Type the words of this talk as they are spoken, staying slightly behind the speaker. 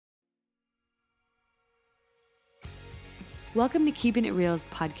Welcome to Keeping It Real's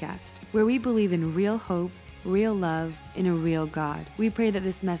podcast, where we believe in real hope, real love, and a real God. We pray that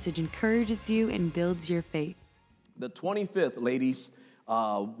this message encourages you and builds your faith. The 25th, ladies,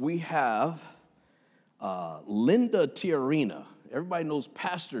 we have Linda Tiarina. Everybody knows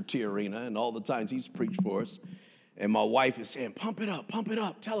Pastor Tiarina and all the times he's preached for us. And my wife is saying, pump it up,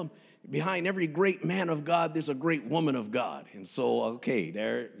 tell him behind every great man of God, there's a great woman of God. And so, okay,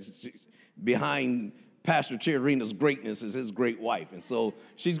 there, behind Pastor Tiarina's greatness is his great wife. And so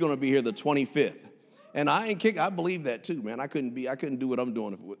she's going to be here the 25th. And I believe that too, man. I couldn't do what I'm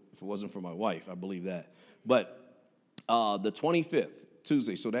doing if it wasn't for my wife. I believe that. But the 25th,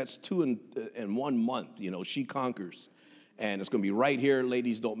 Tuesday, so that's 2 in 1 month, she conquers. And it's going to be right here.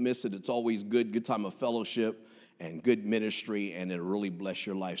 Ladies, don't miss it. It's always good time of fellowship and good ministry, and it'll really bless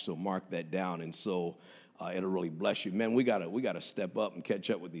your life. So mark that down. And so it'll really bless you. Man, we gotta step up and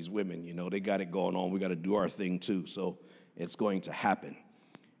catch up with these women. They got it going on. We got to do our thing too. So it's going to happen.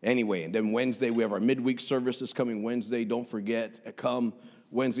 Anyway, and then Wednesday, we have our midweek service this coming Wednesday. Don't forget, come.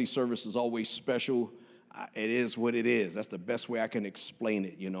 Wednesday service is always special. It is what it is. That's the best way I can explain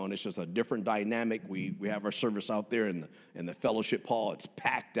it, and it's just a different dynamic. We have our service out there in the fellowship hall. It's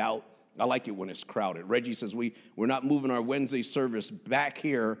packed out. I like it when it's crowded. Reggie says we're not moving our Wednesday service back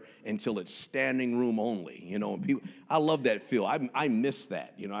here until it's standing room only, and people, I love that feel. I miss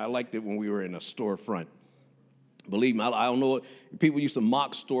that, I liked it when we were in a storefront. Believe me, I don't know, people used to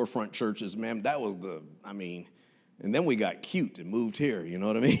mock storefront churches, man. That was and then we got cute and moved here, you know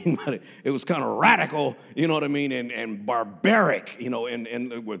what I mean? But it was kind of radical, you know what I mean, and barbaric,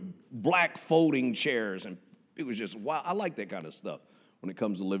 and with black folding chairs, and it was just wow. I like that kind of stuff when it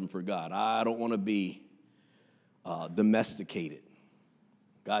comes to living for God. I don't want to be domesticated.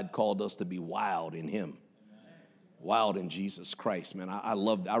 God called us to be wild in Him, wild in Jesus Christ, man.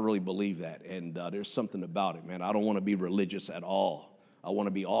 I really believe that, and there's something about it, man. I don't want to be religious at all. I want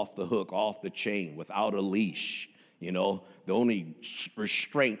to be off the hook, off the chain, without a leash. The only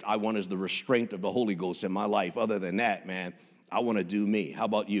restraint I want is the restraint of the Holy Ghost in my life. Other than that, man, I want to do me. How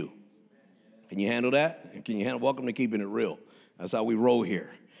about you? Can you handle that? Welcome to Keeping It Real. That's how we roll here.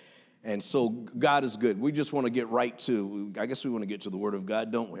 And so God is good. We just want to get right to, I guess we want to get to the Word of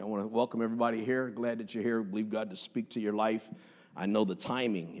God, don't we? I want to welcome everybody here. Glad that you're here. Believe God to speak to your life. I know the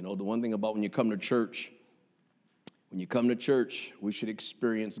timing. The one thing about when you come to church, we should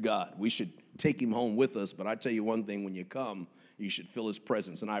experience God. We should take Him home with us. But I tell you one thing, when you come, you should feel His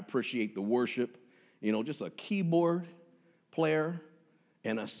presence. And I appreciate the worship, just a keyboard player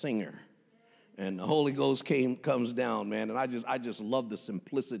and a singer. And the Holy Ghost comes down, man, and I just love the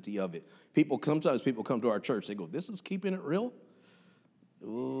simplicity of it. Sometimes people come to our church, they go, "This is Keeping It Real?"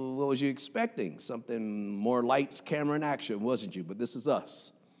 Ooh, what was you expecting? Something more lights, camera, and action, wasn't you? But this is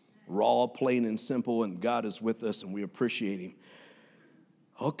us, raw, plain, and simple, and God is with us, and we appreciate Him.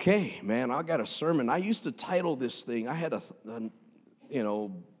 Okay, man, I got a sermon. I used to title this thing. I had I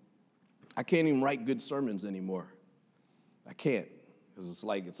can't even write good sermons anymore. I can't, because it's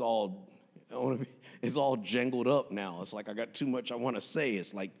all jangled up now. It's like I got too much I want to say.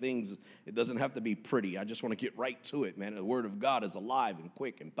 It's like it doesn't have to be pretty. I just want to get right to it, man. The Word of God is alive and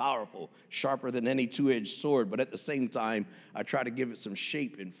quick and powerful, sharper than any two-edged sword. But at the same time, I try to give it some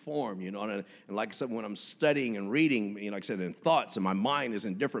shape and form, And like I said, when I'm studying and reading, like I said, in thoughts, and my mind is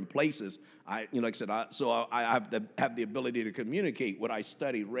in different places, I have to have the ability to communicate what I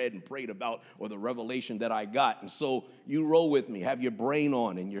studied, read, and prayed about, or the revelation that I got. And so you roll with me. Have your brain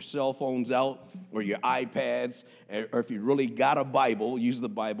on and your cell phones out, or your iPads, or if you really got a Bible, use the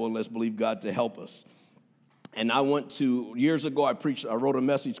Bible, and let's believe God to help us. And years ago, I wrote a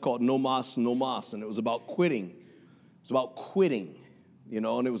message called No Mas, No Mas, and it was about quitting. It's about quitting,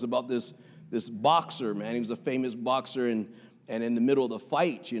 and it was about this boxer, man. He was a famous boxer, and in the middle of the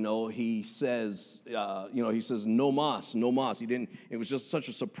fight, he says, no mas, no mas. It was just such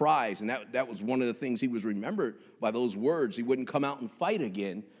a surprise, and that was one of the things he was remembered by, those words. He wouldn't come out and fight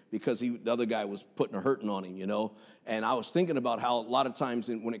again because the other guy was putting a hurting on him, And I was thinking about how a lot of times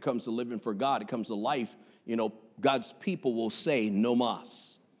when it comes to living for God, it comes to life, God's people will say no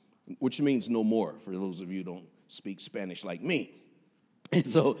mas, which means no more, for those of you who don't speak Spanish like me. And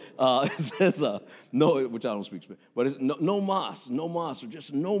so it says, no, which I don't speak Spanish, but it's no mas, or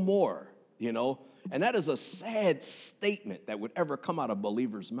just no more, And that is a sad statement that would ever come out of a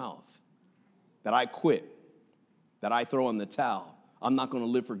believer's mouth, that I quit, that I throw in the towel. I'm not going to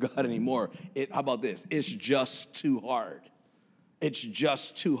live for God anymore. How about this? It's just too hard. It's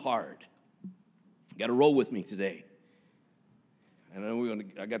just too hard. You got to roll with me today. And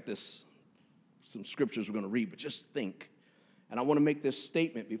then I got some scriptures we're going to read, but just think. And I want to make this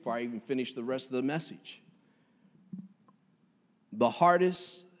statement before I even finish the rest of the message. the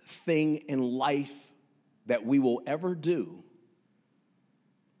hardest thing in life that we will ever do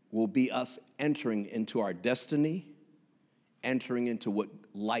will be us entering into our destiny, entering into what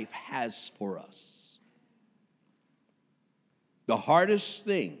life has for us. The hardest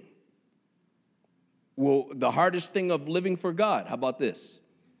thing of living for God, how about this?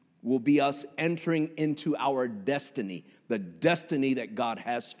 Will be us entering into our destiny, the destiny that God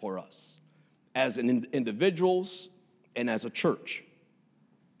has for us as individuals and as a church.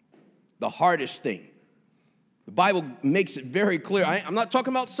 The hardest thing. The Bible makes it very clear. I'm not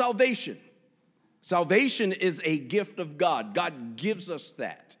talking about salvation. Salvation is a gift of God. God gives us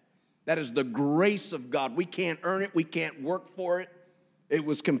that. That is the grace of God. We can't earn it. We can't work for it. It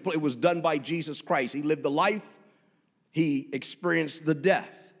was done by Jesus Christ. He lived the life. He experienced the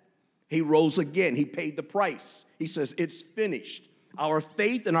death. He rose again. He paid the price. He says, it's finished. Our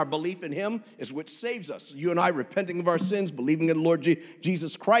faith and our belief in him is what saves us. You and I repenting of our sins, believing in the Lord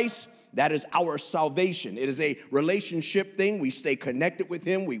Jesus Christ, that is our salvation. It is a relationship thing. We stay connected with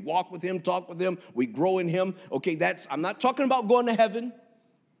him. We walk with him, talk with him. We grow in him. Okay, I'm not talking about going to heaven.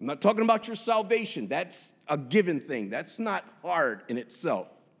 I'm not talking about your salvation. That's a given thing. That's not hard in itself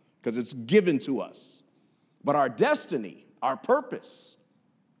because it's given to us. But our destiny, our purpose,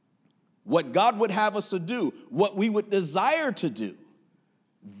 what God would have us to do, what we would desire to do,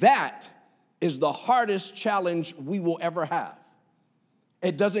 that is the hardest challenge we will ever have.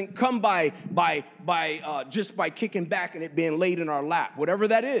 It doesn't come by just by kicking back and it being laid in our lap, whatever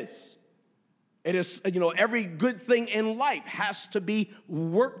that is. It is, every good thing in life has to be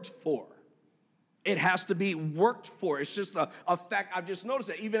worked for. It has to be worked for. It's just a fact. I've just noticed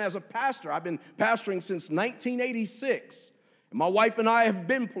that even as a pastor, I've been pastoring since 1986. And my wife and I have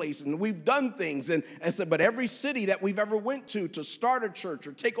been places and we've done things. And said, but every city that we've ever went to start a church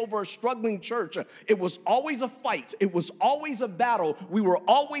or take over a struggling church, it was always a fight. It was always a battle. We were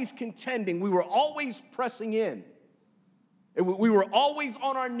always contending. We were always pressing in. We were always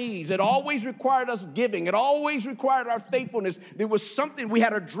on our knees. It always required us giving. It always required our faithfulness. There was something, we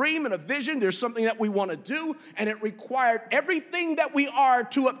had a dream and a vision. There's something that we want to do, and it required everything that we are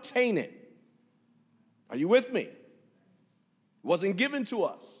to obtain it. Are you with me? It wasn't given to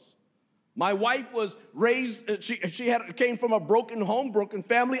us. My wife was raised, she came from a broken home, broken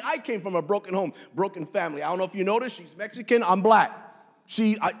family. I came from a broken home, broken family. I don't know if you noticed, she's Mexican, I'm black.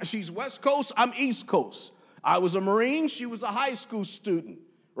 She's West Coast, I'm East Coast. I was a Marine, she was a high school student,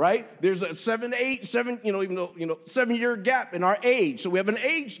 right? There's a 7-year gap in our age, so we have an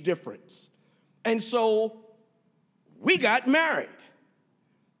age difference. And so we got married.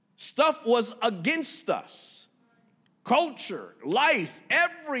 Stuff was against us. Culture, life,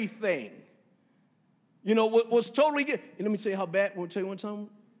 everything, was totally good. And let me tell you how bad, I'll tell you one time,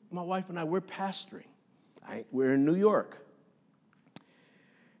 my wife and I, we're pastoring. We're in New York.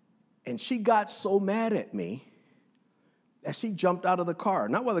 And she got so mad at me that she jumped out of the car.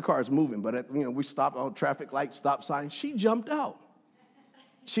 Not while the car is moving, but we stopped on traffic light, stop sign. She jumped out.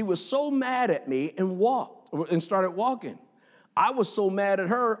 She was so mad at me and started walking. I was so mad at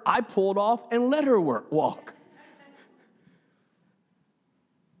her, I pulled off and let her walk.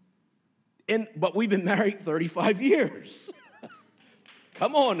 But we've been married 35 years.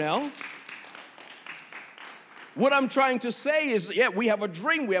 Come on now. What I'm trying to say is, we have a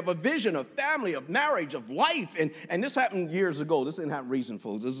dream, we have a vision of family, of marriage, of life. And this happened years ago. This didn't happen recent,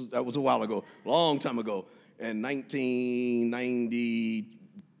 folks. That was a while ago, a long time ago, in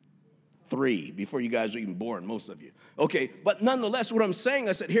 1993, before you guys were even born, most of you. Okay, but nonetheless, what I'm saying,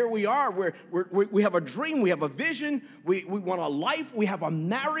 I said, here we are. We have a dream, we have a vision, we want a life, we have a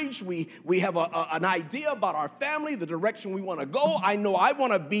marriage, we have an idea about our family, the direction we want to go. I know I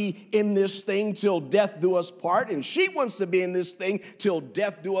want to be in this thing till death do us part, and she wants to be in this thing till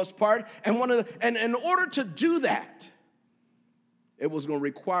death do us part. And in order to do that, it was going to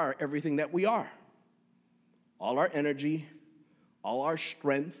require everything that we are. All our energy, all our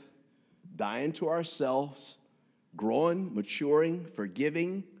strength, dying to ourselves, growing, maturing,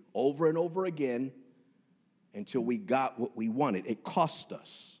 forgiving over and over again until we got what we wanted. It cost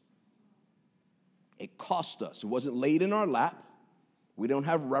us. It cost us. It wasn't laid in our lap. We don't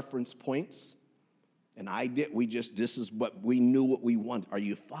have reference points. And this is what we knew what we want. Are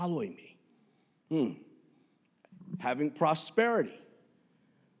you following me? Having prosperity.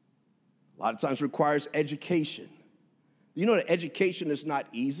 A lot of times requires education. You know that education is not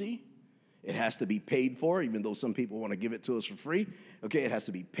easy. It has to be paid for, even though some people want to give it to us for free. Okay, it has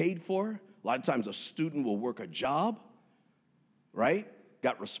to be paid for. A lot of times a student will work a job, right?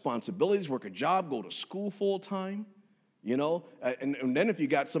 Got responsibilities, work a job, go to school full time, And then if you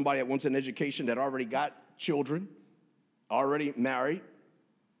got somebody that wants an education that already got children, already married,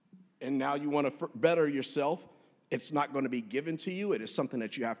 and now you want to better yourself, it's not going to be given to you. It is something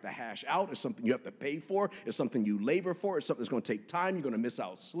that you have to hash out. It's something you have to pay for. It's something you labor for. It's something that's going to take time. You're going to miss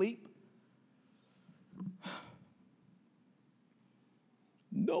out sleep.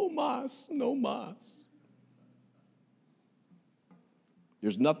 No mas, no mas.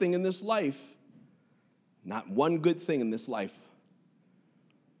 There's nothing in this life, not one good thing in this life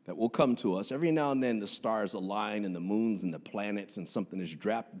that will come to us. Every now and then the stars align and the moons and the planets and something is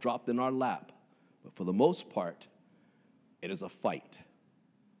dropped in our lap. But for the most part, it is a fight.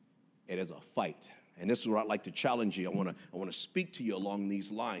 It is a fight. And this is where I'd like to challenge you. I want to speak to you along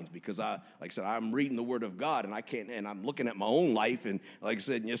these lines because like I said, I'm reading the Word of God and I'm looking at my own life and like I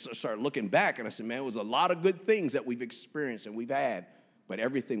said, I started looking back and I said, man, it was a lot of good things that we've experienced and we've had, but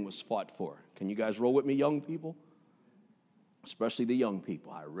everything was fought for. Can you guys roll with me, young people? Especially the young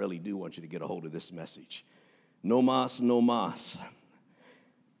people. I really do want you to get a hold of this message. No mas, no mas.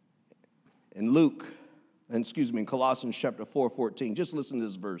 In in Colossians chapter 4:14, just listen to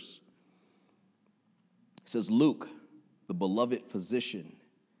this verse. It says, Luke, the beloved physician,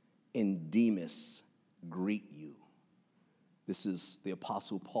 and Demas greet you. This is the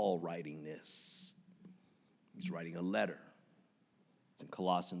Apostle Paul writing this. He's writing a letter. It's in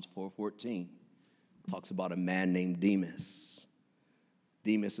Colossians 4:14. Talks about a man named Demas.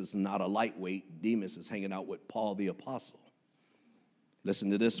 Demas is not a lightweight. Demas is hanging out with Paul the Apostle.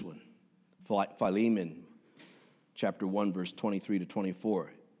 Listen to this one. Philemon, chapter 1, verse 23 to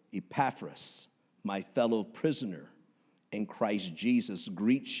 24. Epaphras, my fellow prisoner in Christ Jesus,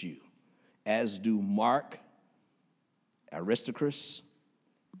 greets you, as do Mark, Aristarchus,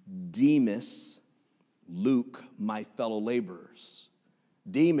 Demas, Luke, my fellow laborers.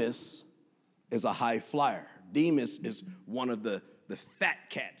 Demas is a high flyer. Demas is one of the fat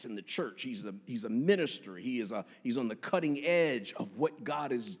cats in the church. He's a minister. He's on the cutting edge of what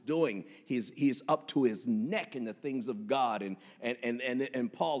God is doing. He is up to his neck in the things of God,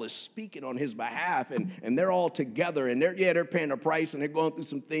 and Paul is speaking on his behalf, and they're all together, and they're paying a price, and they're going through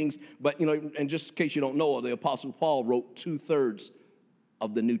some things. But and just in case you don't know, the Apostle Paul wrote 2/3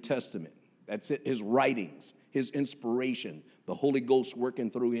 of the New Testament. That's it. His writings, his inspiration, the Holy Ghost working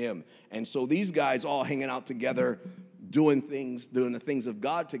through him. And so these guys all hanging out together, doing the things of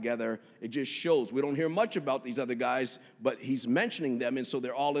God together. It just shows. We don't hear much about these other guys, but he's mentioning them, and so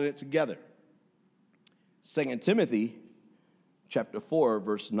they're all in it together. 2 Timothy chapter 4,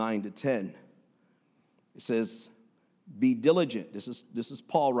 verse 9 to 10. It says, be diligent. This is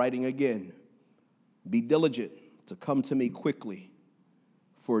Paul writing again. Be diligent to come to me quickly,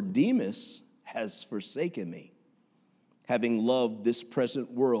 for Demas has forsaken me, having loved this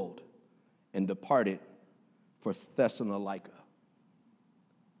present world, and departed for Thessalonica.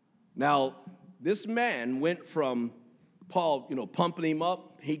 Now, this man went from Paul, pumping him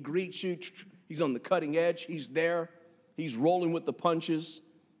up. He greets you. He's on the cutting edge. He's there. He's rolling with the punches.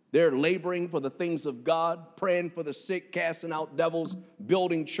 They're laboring for the things of God, praying for the sick, casting out devils,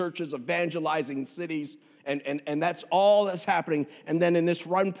 building churches, evangelizing cities. And that's all that's happening. And then in this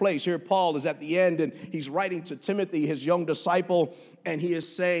one place here, Paul is at the end, and he's writing to Timothy, his young disciple, and he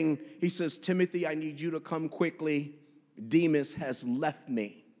says, Timothy, I need you to come quickly. Demas has left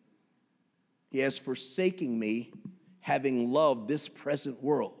me. He has forsaken me, having loved this present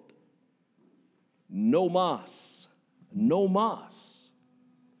world. No mas, no mas.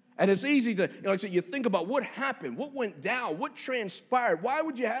 And it's easy to, like I said, you think about what happened, what went down, what transpired. Why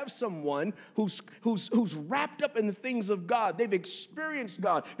would you have someone who's wrapped up in the things of God? They've experienced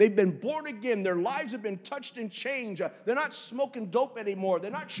God. They've been born again. Their lives have been touched and changed. They're not smoking dope anymore. They're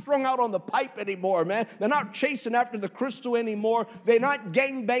not strung out on the pipe anymore, man. They're not chasing after the crystal anymore. They're not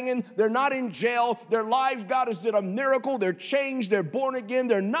gang banging. They're not in jail. Their lives, God has did a miracle. They're changed. They're born again.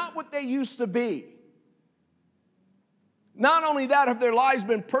 They're not what they used to be. Not only that have their lives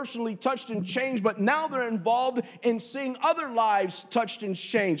been personally touched and changed, but now they're involved in seeing other lives touched and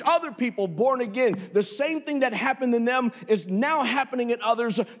changed, other people born again. The same thing that happened in them is now happening in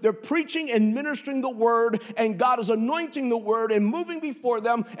others. They're preaching and ministering the word, and God is anointing the word and moving before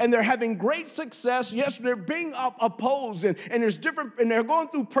them, and they're having great success. Yes, they're being opposed, and there's different, and they're going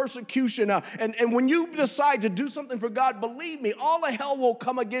through persecution. And when you decide to do something for God, believe me, all of hell will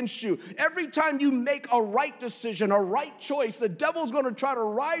come against you. Every time you make a right decision, a right choice, the devil's going to try to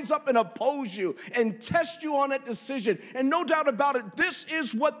rise up and oppose you and test you on that decision. And no doubt about it, this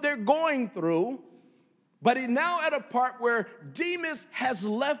is what they're going through. But now at a part where Demas has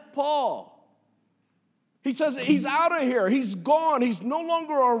left Paul. He says he's out of here. He's gone. He's no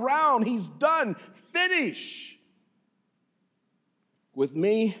longer around. He's done. Finish. With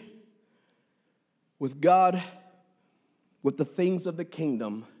me, with God, with the things of the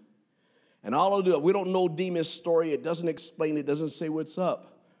kingdom. And all of we don't know Demas' story. It doesn't explain, it doesn't say what's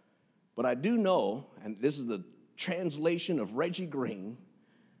up. But I do know, and this is the translation of Reggie Green,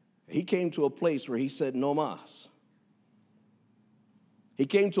 he came to a place where he said, no mas. He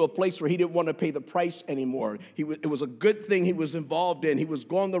came to a place where he didn't want to pay the price anymore. It was a good thing he was involved in. He was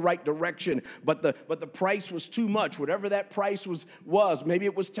going the right direction, but the price was too much. Whatever that price was, maybe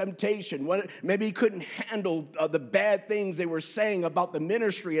it was temptation. Maybe he couldn't handle the bad things they were saying about the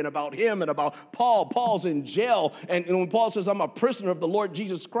ministry and about him and about Paul. Paul's in jail, and when Paul says, I'm a prisoner of the Lord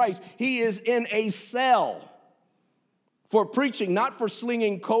Jesus Christ, he is in a cell for preaching, not for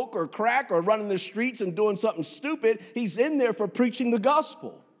slinging coke or crack or running the streets and doing something stupid. He's in there for preaching the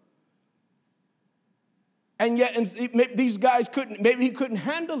gospel. And yet these guys maybe he couldn't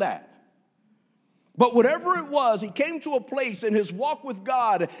handle that. But whatever it was, he came to a place in his walk with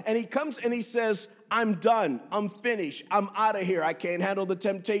God, and he comes and he says, I'm done. I'm finished. I'm out of here. I can't handle the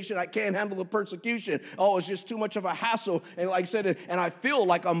temptation. I can't handle the persecution. Oh, it's just too much of a hassle. And like I said, and I feel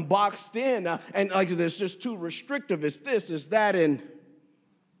like I'm boxed in, and like it's just too restrictive. It's this, it's that, and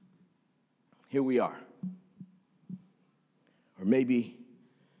here we are. Or maybe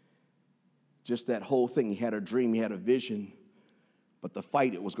just that whole thing. He had a dream. He had a vision. But the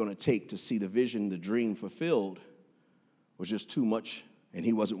fight it was going to take to see the vision, the dream fulfilled was just too much, and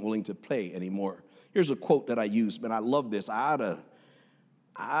he wasn't willing to play anymore. Here's a quote that I use, man. I love this. I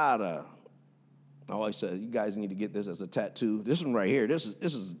always said, you guys need to get this as a tattoo. This one right here, this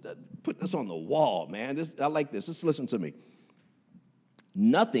is put this on the wall, man. I like this. Just listen to me.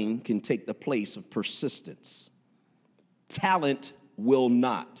 Nothing can take the place of persistence. Talent will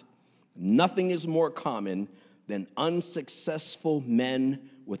not. Nothing is more common than unsuccessful men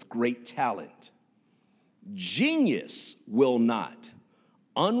with great talent. Genius will not.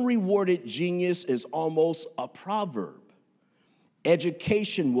 Unrewarded genius is almost a proverb.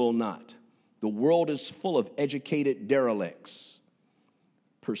 Education will not. The world is full of educated derelicts.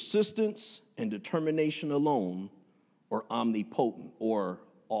 Persistence and determination alone are omnipotent or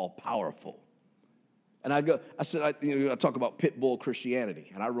all-powerful. And I talk about pit bull Christianity,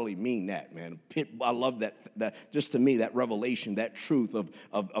 and I really mean that, man. I love that just to me, that revelation, that truth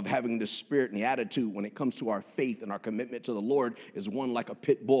of having the spirit and the attitude when it comes to our faith and our commitment to the Lord is one like a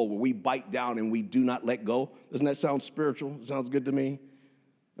pit bull where we bite down and we do not let go. Doesn't that sound spiritual? It sounds good to me.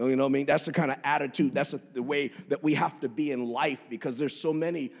 You know what I mean? That's the kind of attitude, that's the way that we have to be in life, because there's so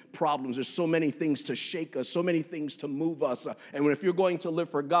many problems, there's so many things to shake us, so many things to move us. And if you're going to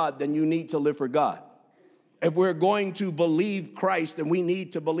live for God, then you need to live for God. If we're going to believe Christ, then we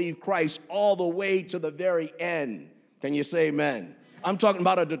need to believe Christ all the way to the very end. Can you say amen? I'm talking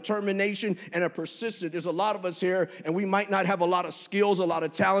about a determination and a persistence. There's a lot of us here, and we might not have a lot of skills, a lot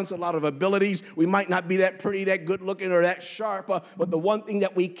of talents, a lot of abilities. We might not be that pretty, that good looking, or that sharp, but the one thing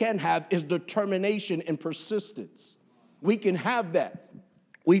that we can have is determination and persistence. We can have that.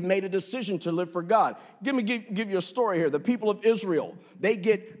 We've made a decision to live for God. Give you a story here. The people of Israel, they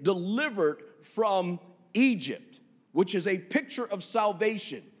get delivered from Egypt, which is a picture of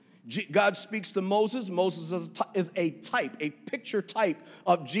salvation. God speaks to Moses. Moses is a type, a picture type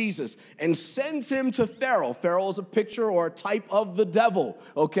of Jesus, and sends him to Pharaoh. Pharaoh is a picture or a type of the devil,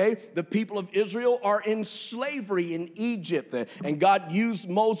 okay? The people of Israel are in slavery in Egypt, and God used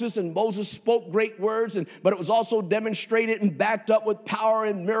Moses, and Moses spoke great words, but it was also demonstrated and backed up with power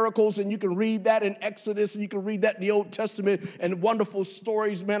and miracles, and you can read that in Exodus, and you can read that in the Old Testament, and wonderful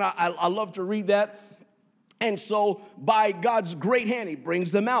stories, man. I love to read that. And so by God's great hand, he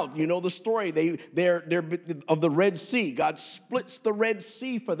brings them out. You know the story. They're of the Red Sea. God splits the Red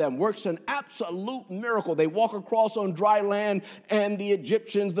Sea for them, works an absolute miracle. They walk across on dry land, and the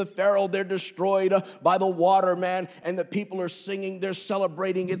Egyptians, the Pharaoh, they're destroyed by the water, man. And the people are singing, they're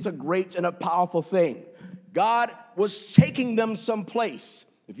celebrating. It's a great and a powerful thing. God was taking them someplace.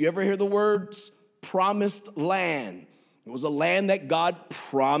 If you ever hear the words promised land, it was a land that God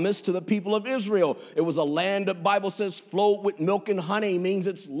promised to the people of Israel. It was a land, the Bible says, flowed with milk and honey, means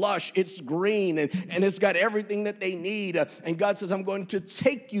it's lush, it's green, and it's got everything that they need. And God says, I'm going to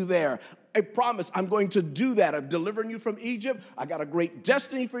take you there. I promise I'm going to do that. I'm delivering you from Egypt. I got a great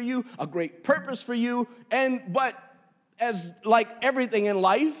destiny for you, a great purpose for you. But as like everything in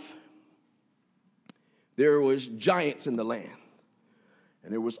life, there was giants in the land,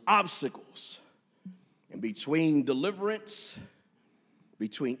 and there was obstacles. And between deliverance,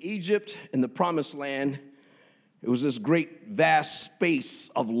 between Egypt and the promised land, it was this great vast space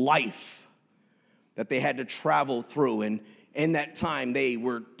of life that they had to travel through. And In that time, they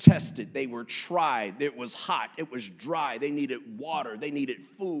were tested, they were tried. It was hot, it was dry. They needed water, they needed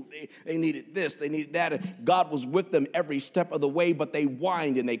food, they needed this, they needed that. And God was with them every step of the way, but they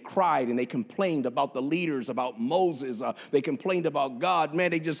whined and they cried and they complained about the leaders, about Moses. They complained about God. Man,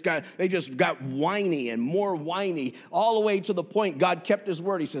 they just got whiny and more whiny, all the way to the point God kept his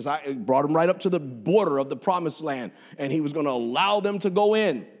word. He says, I brought them right up to the border of the promised land, and he was going to allow them to go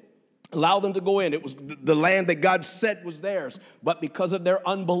in. Allow them to go in. It was the land that God said was theirs. But because of their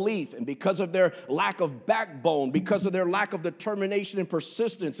unbelief and because of their lack of backbone, because of their lack of determination and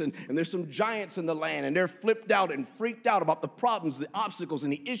persistence, and there's some giants in the land, and they're flipped out and freaked out about the problems, the obstacles,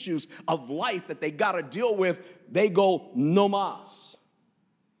 and the issues of life that they got to deal with, they go no mas.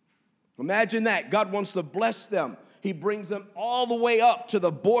 Imagine that. God wants to bless them. He brings them all the way up to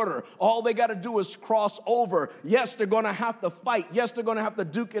the border. All they got to do is cross over. Yes, they're going to have to fight. Yes, they're going to have to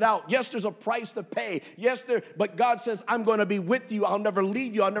duke it out. Yes, there's a price to pay. But God says, I'm going to be with you. I'll never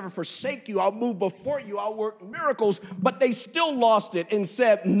leave you. I'll never forsake you. I'll move before you. I'll work miracles. But they still lost it and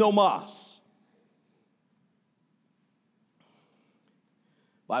said, no mas.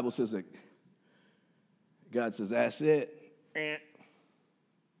 Bible says that God says, that's it. He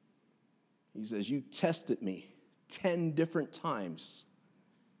says, you tested me 10 different times.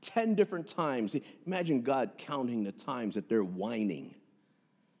 10 different times. Imagine God counting the times that they're whining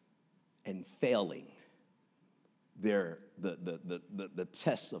and failing the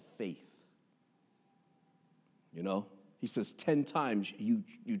tests of faith. You know? He says, 10 times you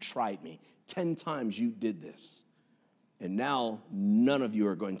tried me. 10 times you did this. And now none of you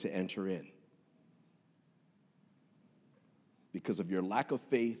are going to enter in. Because of your lack of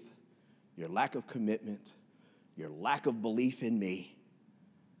faith, your lack of commitment, your lack of belief in me.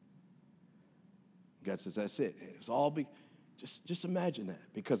 God says, that's it. It's all just imagine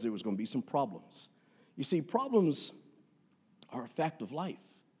that, because there was going to be some problems. You see, problems are a fact of life.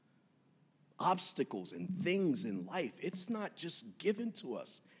 Obstacles and things in life, it's not just given to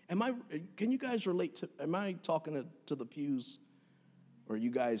us. Can you guys relate to, am I talking to the pews, or are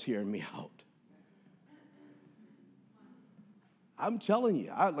you guys hearing me out? I'm telling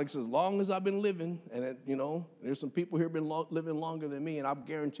you, as long as I've been living, and there's some people here been living longer than me, and I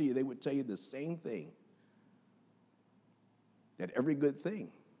guarantee you they would tell you the same thing, that every good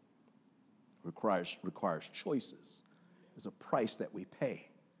thing requires choices. There's a price that we pay.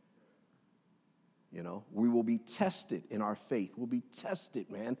 We will be tested in our faith. We'll be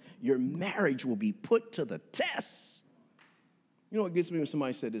tested, man. Your marriage will be put to the test. You know what gets me when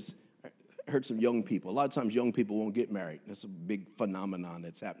somebody said this? I heard some young people. A lot of times young people won't get married. That's a big phenomenon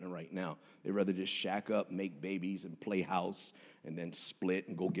that's happening right now. They'd rather just shack up, make babies, and play house, and then split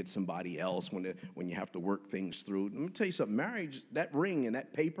and go get somebody else when you have to work things through. Let me tell you something. Marriage, that ring and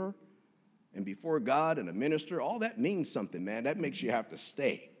that paper, and before God and a minister, all that means something, man. That makes you have to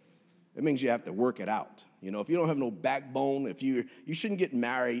stay. That means you have to work it out. If you don't have no backbone, if you shouldn't get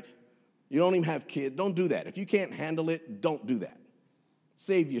married, you don't even have kids, don't do that. If you can't handle it, don't do that.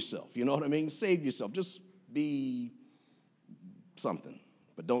 Save yourself, you know what I mean? Save yourself. Just be something.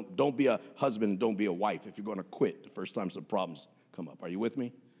 But don't be a husband and don't be a wife if you're going to quit the first time some problems come up. Are you with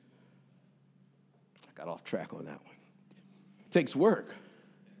me? I got off track on that one. It takes work.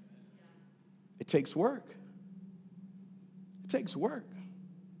 It takes work. It takes work.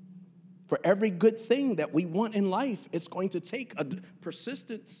 For every good thing that we want in life, it's going to take a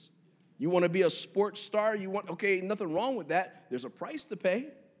persistence. You want to be a sports star? Nothing wrong with that. There's a price to pay.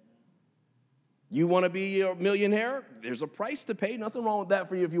 You want to be a millionaire? There's a price to pay. Nothing wrong with that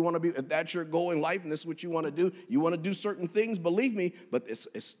for you if that's your goal in life and this is what you want to do. You want to do certain things, believe me, but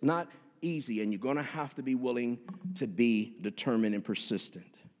it's not easy, and you're going to have to be willing to be determined and persistent.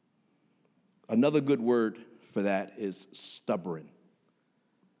 Another good word for that is stubborn.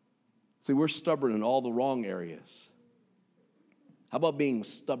 See, we're stubborn in all the wrong areas. How about being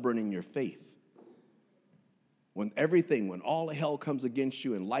stubborn in your faith? When all the hell comes against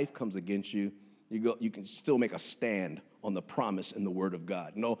you and life comes against you, you can still make a stand on the promise in the Word of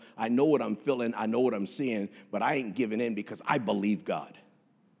God. No, I know what I'm feeling, I know what I'm seeing, but I ain't giving in because I believe God.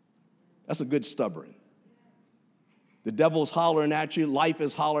 That's a good stubborn. The devil's hollering at you, life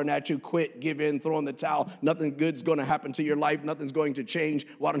is hollering at you, quit, give in, throw in the towel. Nothing good's going to happen to your life, nothing's going to change.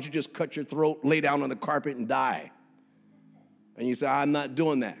 Why don't you just cut your throat, lay down on the carpet and die? And you say, I'm not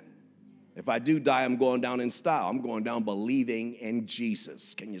doing that. If I do die, I'm going down in style. I'm going down believing in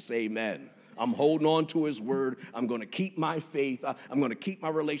Jesus. Can you say amen? I'm holding on to his word. I'm going to keep my faith. I'm going to keep my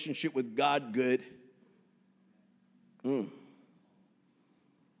relationship with God good.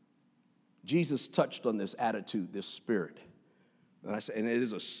 Jesus touched on this attitude, this spirit, And I say, and it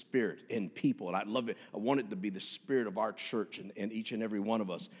is a spirit in people, and I love it. I want it to be the spirit of our church and each and every one of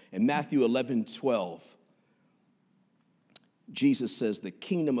us. In Matthew 11:12, Jesus says, the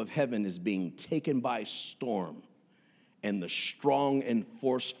kingdom of heaven is being taken by storm, and the strong and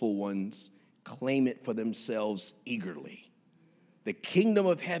forceful ones claim it for themselves eagerly. The kingdom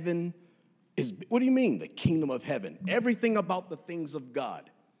of heaven is, what do you mean, the kingdom of heaven? Everything about the things of God.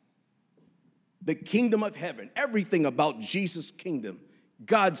 The kingdom of heaven, everything about Jesus' kingdom,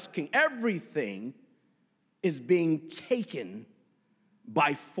 God's kingdom, everything is being taken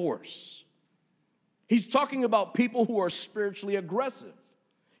by force. He's talking about people who are spiritually aggressive.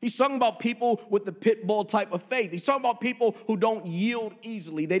 He's talking about people with the pit bull type of faith. He's talking about people who don't yield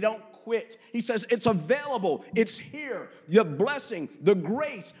easily. They don't quit. He says it's available. It's here. The blessing, the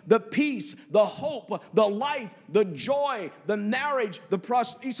grace, the peace, the hope, the life, the joy, the marriage, the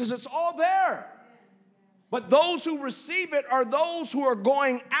prosperity. He says it's all there. But those who receive it are those who are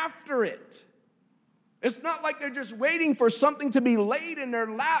going after it. It's not like they're just waiting for something to be laid in their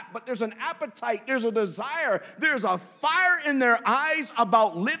lap, but there's an appetite, there's a desire, there's a fire in their eyes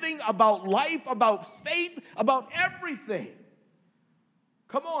about living, about life, about faith, about everything.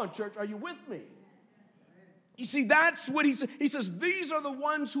 Come on, church, are you with me? You see, that's what he said. He says, these are the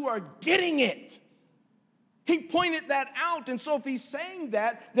ones who are getting it. He pointed that out, and so if he's saying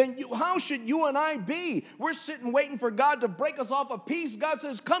that, then how should you and I be? We're sitting waiting for God to break us off a piece. God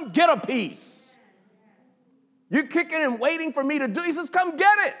says, come get a piece. You're kicking and waiting for me to do. He says, come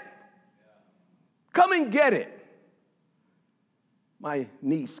get it. Come and get it. My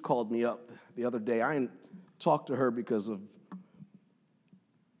niece called me up the other day. I didn't talk to her because of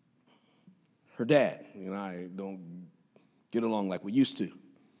her dad. You know, I don't get along like we used to.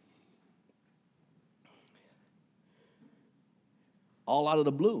 All out of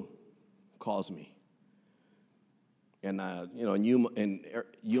the blue, calls me. And in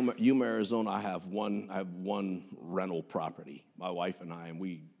Yuma, Arizona, I have one rental property. My wife and I, and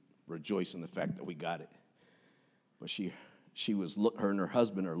we rejoice in the fact that we got it. But her and her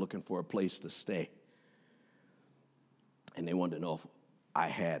husband are looking for a place to stay, and they wanted to know if I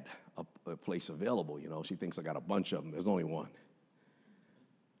had a place available. You know, she thinks I got a bunch of them. There's only one.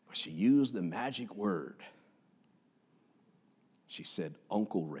 But she used the magic word. She said,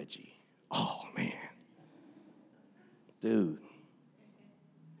 Uncle Reggie. Oh, man. Dude.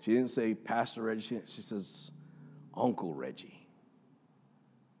 She didn't say Pastor Reggie. She says, Uncle Reggie.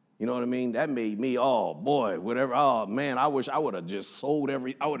 You know what I mean? That made me, oh, boy, whatever. Oh, man, I wish I would have just sold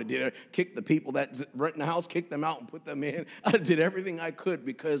I would have kicked the people that rent the house, kicked them out and put them in. I did everything I could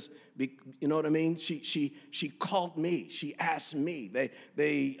because, you know what I mean? She called me. She asked me.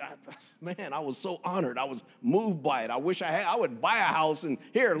 Man, I was so honored. I was moved by it. I wish I would buy a house and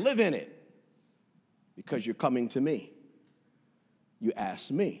here, live in it. Because you're coming to me. You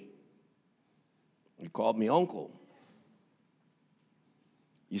asked me. You called me uncle.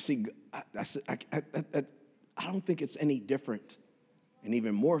 You see, I don't think it's any different, and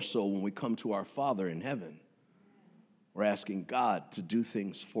even more so when we come to our Father in heaven. We're asking God to do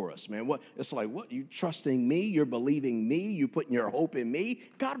things for us, man. It's like, what? You trusting me? You're believing me? You putting your hope in me?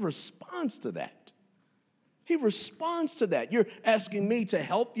 God responds to that. He responds to that. You're asking me to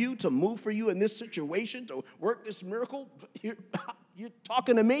help you, to move for you in this situation, to work this miracle? You're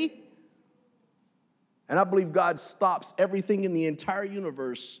talking to me? And I believe God stops everything in the entire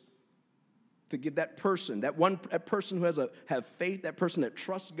universe to give that person, that person who have faith, that person that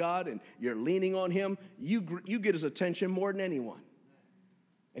trusts God and you're leaning on him, you get his attention more than anyone.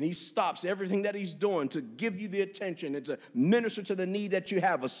 And he stops everything that he's doing to give you the attention and to minister to the need that you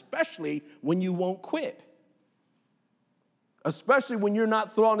have, especially when you won't quit. Especially when you're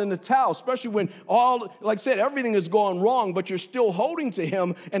not thrown in the towel, especially when like I said, everything is going wrong, but you're still holding to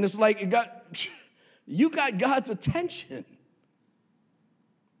him, and it's like you got God's attention.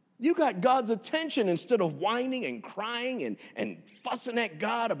 You got God's attention instead of whining and crying and fussing at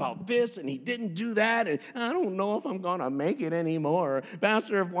God about this, and he didn't do that, and I don't know if I'm going to make it anymore.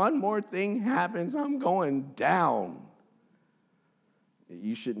 Pastor, if one more thing happens, I'm going down.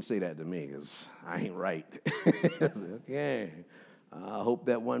 You shouldn't say that to me because I ain't right. Okay. I hope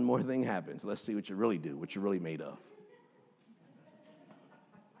that one more thing happens. Let's see what you really do, what you're really made of.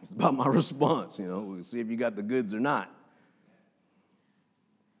 It's about my response, We'll see if you got the goods or not.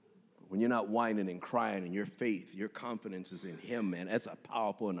 When you're not whining and crying and your faith, your confidence is in him, man, that's a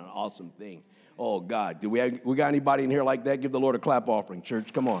powerful and an awesome thing. Oh, God. We got anybody in here like that? Give the Lord a clap offering,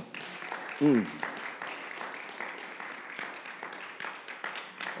 church. Come on.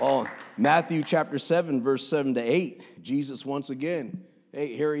 Oh, Matthew chapter 7, verse 7 to 8. Jesus once again,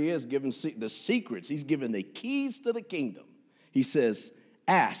 hey, here he is giving the secrets. He's giving the keys to the kingdom. He says,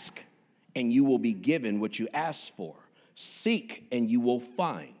 ask, and you will be given what you ask for. Seek, and you will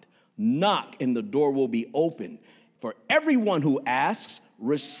find. Knock, and the door will be opened. For everyone who asks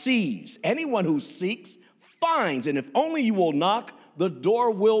receives. Anyone who seeks finds. And if only you will knock, the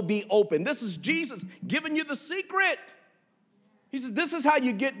door will be open. This is Jesus giving you the secret. He says, this is how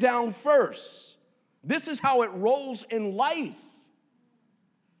you get down first. This is how it rolls in life.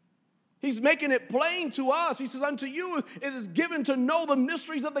 He's making it plain to us. He says, unto you it is given to know the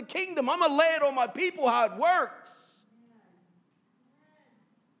mysteries of the kingdom. I'm going to lay it on my people how it works.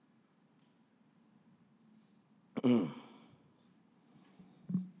 I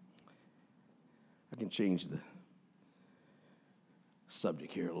can change the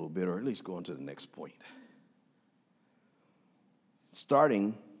subject here a little bit, or at least go on to the next point.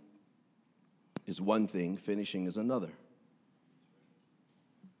 Starting is one thing, finishing is another.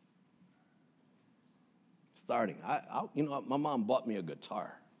 Starting, my mom bought me a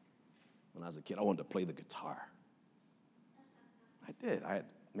guitar when I was a kid. I wanted to play the guitar. I did. I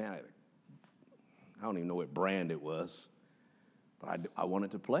don't even know what brand it was, but I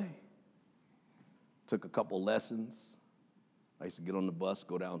wanted to play. Took a couple lessons. I used to get on the bus,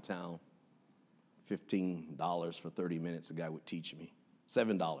 go downtown. $15 for 30 minutes, a guy would teach me.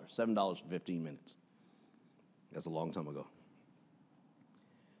 $7 for 15 minutes. That's a long time ago.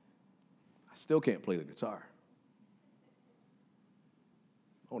 I still can't play the guitar.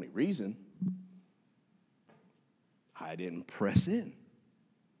 Only reason, I didn't press in.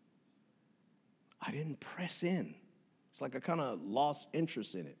 I didn't press in. It's like I kind of lost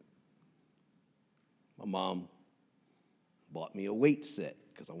interest in it. My mom bought me a weight set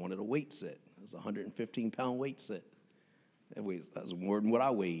because I wanted a weight set. It was a 115-pound weight set. That was more than what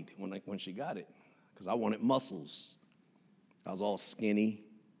I weighed when she got it because I wanted muscles. I was all skinny,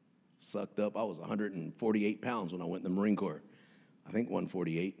 sucked up. I was 148 pounds when I went in the Marine Corps. I think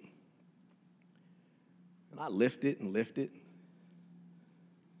 148. And I lifted and lifted.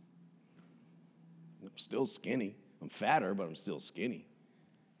 I'm still skinny. I'm fatter, but I'm still skinny.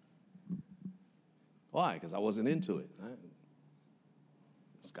 Why? Because I wasn't into it.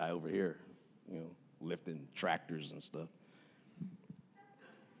 This guy over here, lifting tractors and stuff.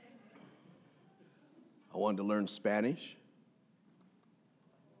 I wanted to learn Spanish.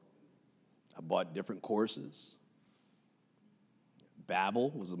 I bought different courses.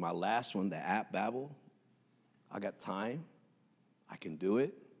 Babbel was my last one, the app Babbel. I got time. I can do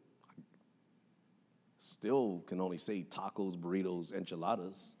it. Still can only say tacos, burritos,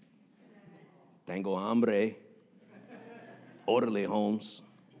 enchiladas. Tengo hambre. Orale, Holmes.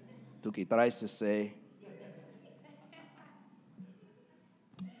 Tu que traes ese?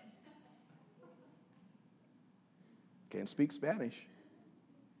 Can't speak Spanish.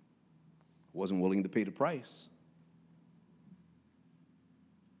 Wasn't willing to pay the price.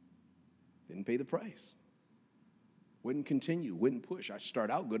 Didn't pay the price. Wouldn't continue, wouldn't push. I start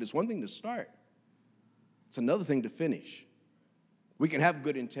out good. It's one thing to start. It's another thing to finish. We can have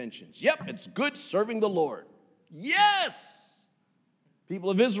good intentions. Yep, it's good serving the Lord. Yes! People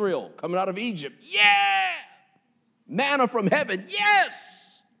of Israel coming out of Egypt. Yeah! Manna from heaven.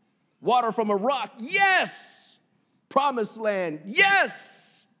 Yes! Water from a rock. Yes! Promised land.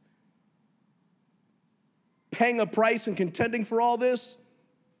 Yes! Paying a price and contending for all this?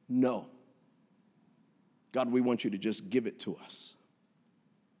 No. God, we want you to just give it to us.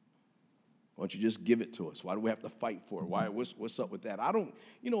 Why don't you just give it to us? Why do we have to fight for it? What's up with that? I don't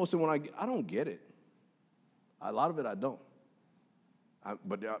get it. A lot of it I don't.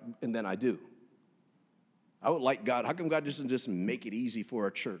 And then I do. I would like God. How come God doesn't just make it easy for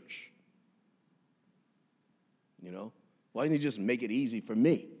a church? Why didn't he just make it easy for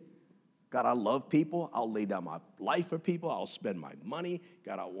me? God, I love people. I'll lay down my life for people. I'll spend my money.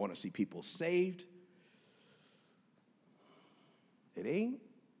 God, I want to see people saved. It ain't.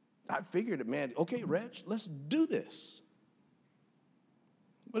 I figured it, man, okay, Reg, let's do this.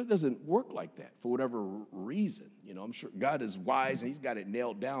 But it doesn't work like that for whatever reason. I'm sure God is wise and he's got it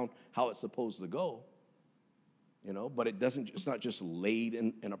nailed down how it's supposed to go. But it's not just laid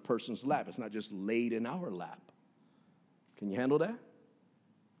in a person's lap. It's not just laid in our lap. Can you handle that?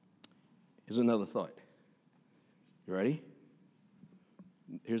 Here's another thought. You ready?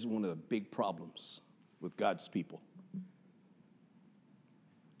 Here's one of the big problems with God's people.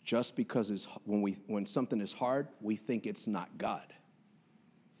 Just because when something is hard, we think it's not God.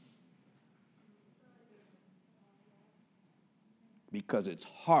 Because it's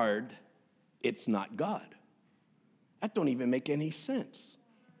hard, it's not God. That don't even make any sense.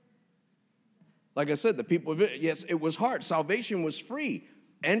 Like I said, the people of it, yes, it was hard. Salvation was free.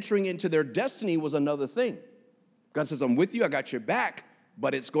 Entering into their destiny was another thing. God says, I'm with you, I got your back,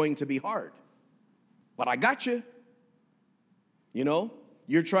 but it's going to be hard. But I got you. You know,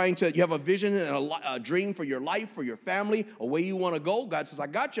 you have a vision and a dream for your life, for your family, a way you want to go. God says, I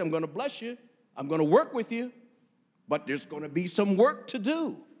got you, I'm going to bless you. I'm going to work with you. But there's going to be some work to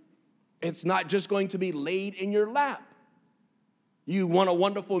do. It's not just going to be laid in your lap. You want a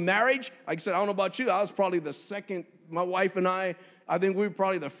wonderful marriage? Like I said, I don't know about you. I was probably the second, my wife and I think we were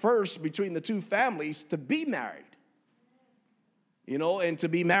probably the first between the two families to be married. You know, and to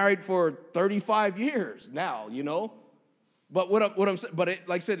be married for 35 years now, you know. But what I'm saying, but it,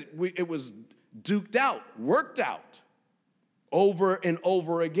 like I said, it was duked out, worked out over and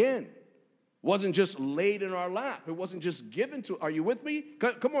over again. Wasn't just laid in our lap. It wasn't just given to. Are you with me?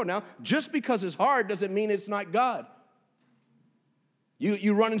 Come on now. Just because it's hard doesn't mean it's not God.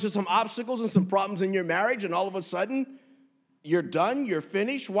 You run into some obstacles and some problems in your marriage, and all of a sudden, you're done, you're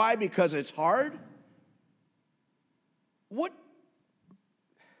finished. Why? Because it's hard? What?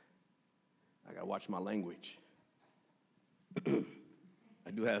 I gotta watch my language. I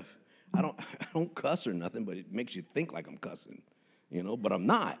don't cuss or nothing, but it makes you think like I'm cussing, you know, but I'm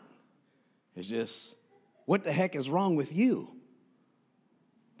not. It's just, what the heck is wrong with you?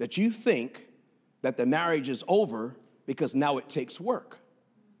 That you think that the marriage is over because now it takes work.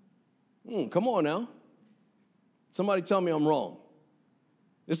 Come on now. Somebody tell me I'm wrong.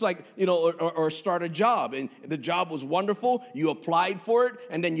 It's like, you know, or start a job, and the job was wonderful, you applied for it,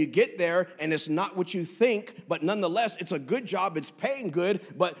 and then you get there, and it's not what you think, but nonetheless, it's a good job, it's paying good,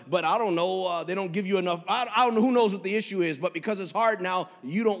 but I don't know, they don't give you enough, I don't know, who knows what the issue is, but because it's hard now,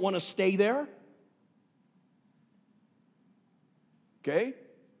 you don't want to stay there? Okay?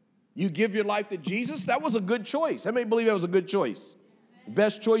 You give your life to Jesus, that was a good choice. How many believe that was a good choice?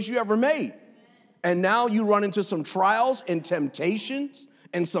 Best choice you ever made. And now you run into some trials and temptations,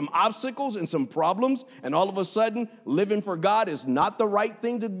 and some obstacles and some problems, and all of a sudden, living for God is not the right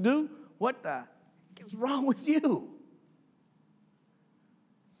thing to do? What the heck is wrong with you?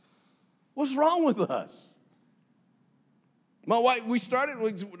 What's wrong with us? My wife, we started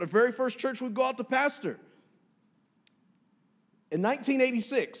with the very first church we'd go out to pastor. In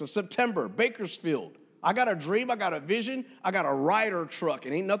 1986 of September, Bakersfield. I got a dream, I got a vision, I got a Ryder truck,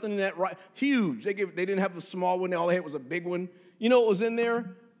 and ain't nothing in that huge. They didn't have the small one, all they had was a big one. You know what was in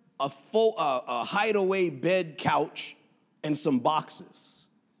there? A hideaway bed couch and some boxes.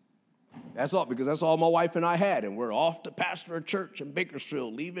 That's all, because that's all my wife and I had, and we're off to pastor a church in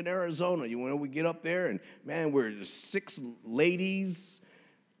Bakersfield, leaving Arizona. You know, we get up there, and man, we're just 6 ladies,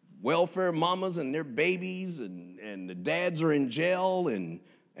 welfare mamas and their babies, and the dads are in jail,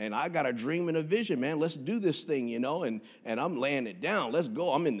 and I got a dream and a vision, man. Let's do this thing, you know, and I'm laying it down. Let's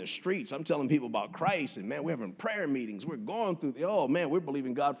go. I'm in the streets. I'm telling people about Christ, and, man, we're having prayer meetings. We're going through we're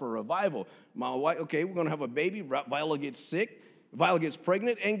believing God for a revival. My wife, okay, we're going to have a baby. Viola gets sick. Viola gets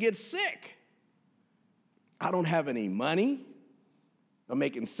pregnant and gets sick. I don't have any money. I'm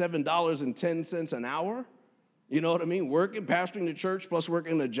making $7.10 an hour. You know what I mean? Working, pastoring the church, plus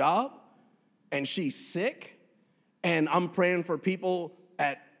working the job. And she's sick. And I'm praying for people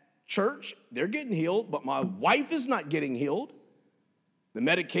at church. They're getting healed, but my wife is not getting healed. The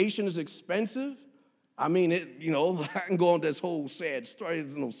medication is expensive. I mean, I can go on this whole sad story.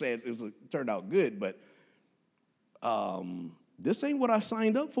 It's no sad. It turned out good, but this ain't what I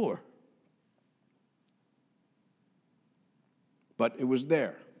signed up for. But it was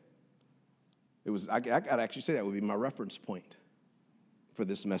there. It was. I gotta actually say that would be my reference point for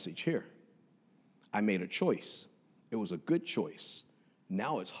this message here. I made a choice. It was a good choice.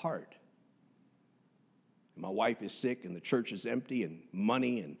 Now it's hard. My wife is sick, and the church is empty, and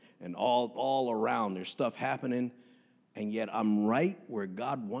money and all around. There's stuff happening, and yet I'm right where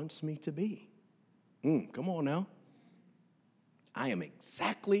God wants me to be. Come on now. I am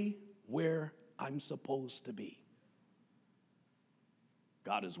exactly where I'm supposed to be.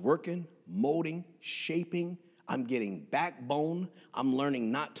 God is working, molding, shaping. I'm getting backbone. I'm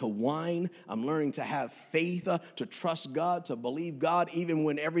learning not to whine. I'm learning to have faith, to trust God, to believe God, even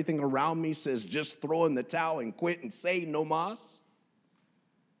when everything around me says just throw in the towel and quit and say no mas.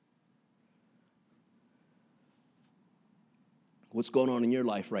 What's going on in your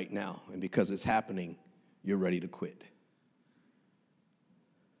life right now? And because it's happening, you're ready to quit.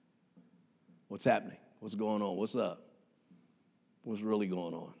 What's happening? What's going on? What's up? What's really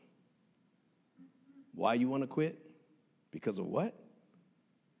going on? Why you want to quit? Because of what?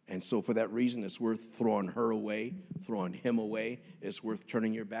 And so for that reason, it's worth throwing her away, throwing him away. It's worth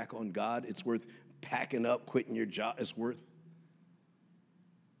turning your back on God. It's worth packing up, quitting your job. It's worth,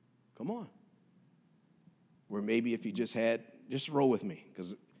 come on. Where maybe if you just roll with me,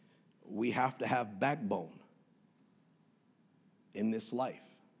 because we have to have backbone. in this life.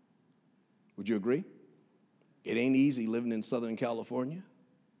 Would you agree? It ain't easy living in Southern California.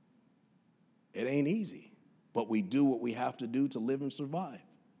 It ain't easy, but we do what we have to do to live and survive.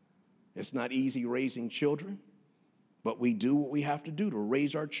 It's not easy raising children, but we do what we have to do to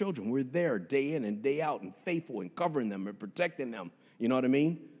raise our children. We're there day in and day out and faithful and covering them and protecting them. You know what I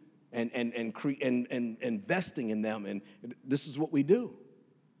mean? And investing in them. And this is what we do.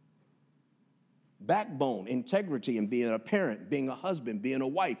 Backbone, integrity, and being a parent, being a husband, being a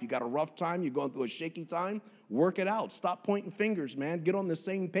wife. You got a rough time, you're going through a shaky time, work it out. Stop pointing fingers, man. Get on the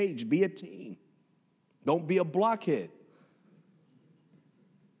same page. Be a team. Don't be a blockhead.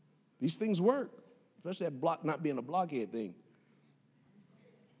 These things work, especially that not being a blockhead thing.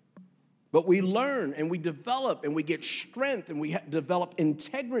 But we learn and we develop and we get strength and we develop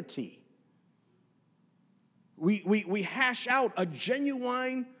integrity. We hash out a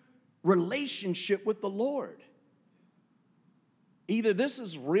genuine relationship with the Lord. Either this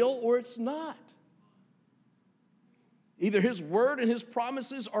is real or it's not. Either his word and his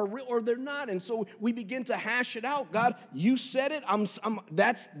promises are real or they're not. And so we begin to hash it out. God, you said it.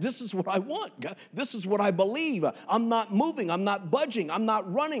 This is what I want. God, this is what I believe. I'm not moving. I'm not budging. I'm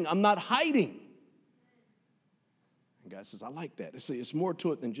not running. I'm not hiding. And God says, I like that. It's more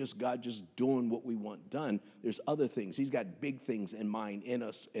to it than just God just doing what we want done. There's other things. He's got big things in mind in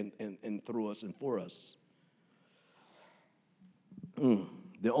us and through us and for us.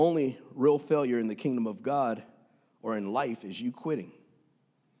 The only real failure in the kingdom of God or in life is you quitting.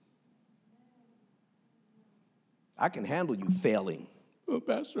 I can handle you failing. Oh,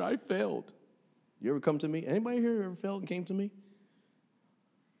 Pastor, I failed. You ever come to me? Anybody here ever failed and came to me?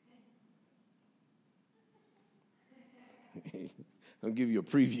 I'll give you a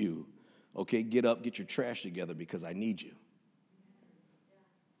preview. Okay, get up, get your trash together because I need you.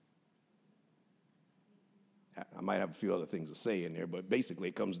 I might have a few other things to say in there, but basically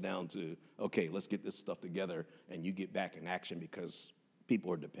it comes down to, okay, let's get this stuff together and you get back in action because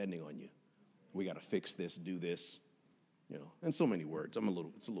people are depending on you. We got to fix this, do this, you know, and so many words.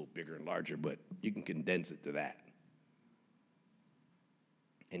 It's a little bigger and larger, but you can condense it to that.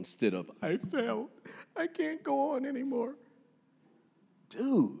 Instead of, I failed, I can't go on anymore.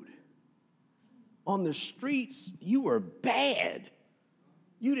 Dude, on the streets, you were bad.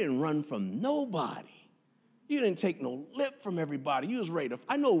 You didn't run from nobody. You didn't take no lip from everybody. You was ready to.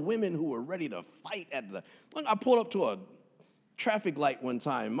 I know women who were ready to fight I pulled up to a traffic light one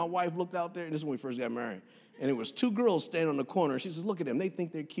time. My wife looked out there, and this is when we first got married, and it was two girls standing on the corner. She says, look at them. They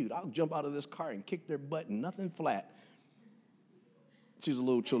think they're cute. I'll jump out of this car and kick their butt and nothing flat. She's a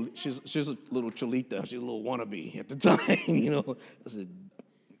little cholita. She's a little wannabe at the time, you know. I said,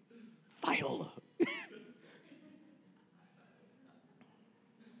 Viola.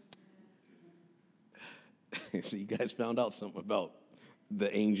 See, you guys found out something about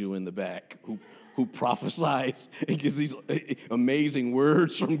the angel in the back who prophesies and gives these amazing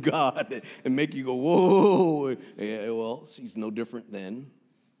words from God and make you go, whoa. Yeah, well, she's no different than.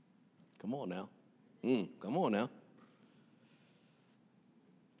 Come on now. Come on now.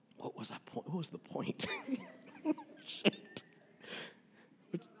 What was that point? What was the point? Shit.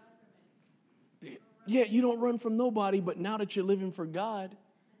 Yeah, you don't run from nobody, but now that you're living for God,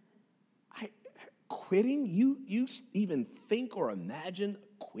 quitting? You even think or imagine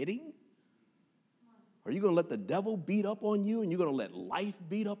quitting? Are you going to let the devil beat up on you and you're going to let life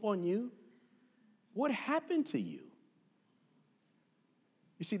beat up on you? What happened to you?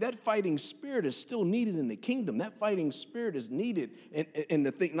 You see, that fighting spirit is still needed in the kingdom. That fighting spirit is needed in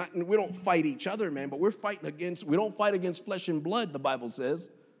the thing. We don't fight each other, man, but we don't fight against flesh and blood, the Bible says,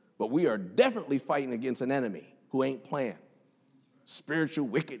 but we are definitely fighting against an enemy who ain't playing. Spiritual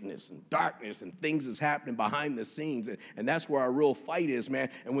wickedness and darkness and things is happening behind the scenes. And that's where our real fight is, man.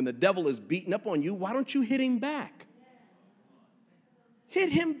 And when the devil is beating up on you, why don't you hit him back? Hit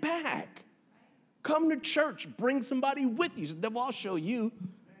him back. Come to church. Bring somebody with you. Say, devil, I'll show you.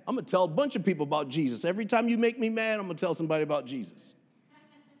 I'm going to tell a bunch of people about Jesus. Every time you make me mad, I'm going to tell somebody about Jesus.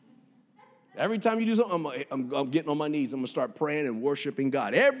 Every time you do something, I'm getting on my knees. I'm going to start praying and worshiping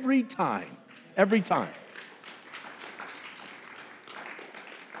God. Every time. Every time.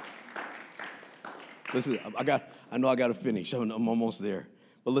 Listen, I know I got to finish. I'm almost there.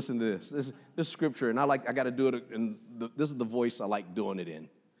 But listen to this. This scripture, and I got to do it, and this is the voice I like doing it in.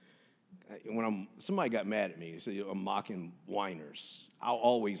 When somebody got mad at me, they said, I'm mocking whiners. I'll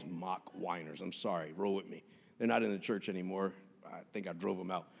always mock whiners. I'm sorry. Roll with me. They're not in the church anymore. I think I drove them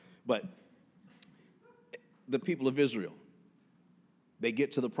out. But the people of Israel, they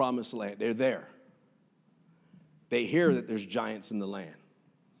get to the promised land. They're there. They hear that there's giants in the land.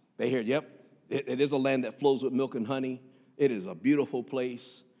 They hear, yep, it is a land that flows with milk and honey. It is a beautiful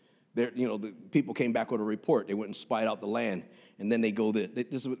place. There, the people came back with a report. They went and spied out the land, and then they go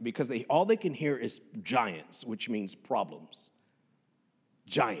because all they can hear is giants, which means problems.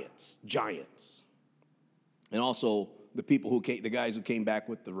 Giants. And also the guys who came back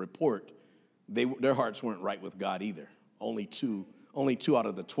with the report, their hearts weren't right with God either. Only two out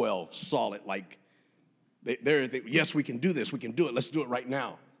of the 12 saw it like yes, we can do this. We can do it. Let's do it right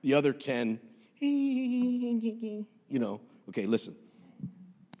now. The other 10, okay, listen.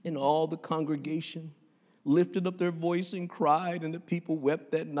 And all the congregation lifted up their voice and cried, and the people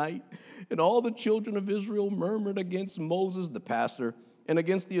wept that night. And all the children of Israel murmured against Moses, the pastor, and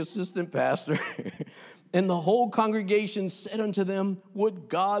against the assistant pastor. And the whole congregation said unto them, would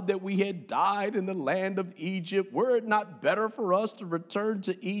God that we had died in the land of Egypt. Were it not better for us to return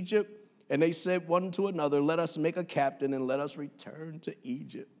to Egypt? And they said one to another, let us make a captain and let us return to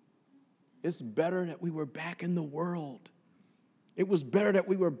Egypt. It's better that we were back in the world. It was better that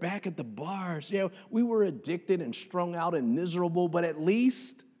we were back at the bars. Yeah, we were addicted and strung out and miserable, but at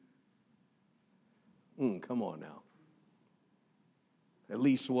least, come on now. At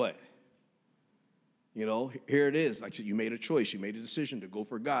least what? Here it is. Like you made a choice. You made a decision to go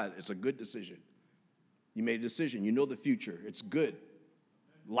for God. It's a good decision. You made a decision. You know the future. It's good.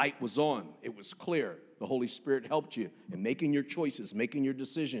 Light was on. It was clear. The Holy Spirit helped you in making your choices, making your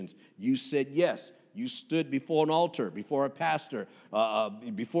decisions. You said yes. You stood before an altar, before a pastor,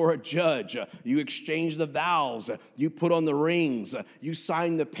 before a judge. You exchanged the vows. You put on the rings. You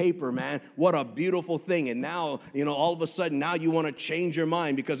signed the paper, man. What a beautiful thing. And now, all of a sudden, now you want to change your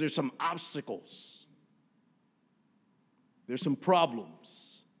mind because there's some obstacles. There's some problems.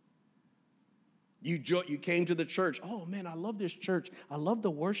 You came to the church. Oh, man, I love this church. I love the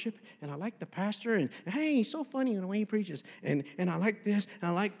worship, and I like the pastor, and hey, he's so funny in the way he preaches, and I like this,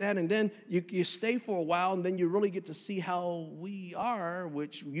 and I like that, and then you stay for a while, and then you really get to see how we are,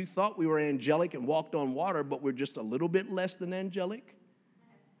 which you thought we were angelic and walked on water, but we're just a little bit less than angelic,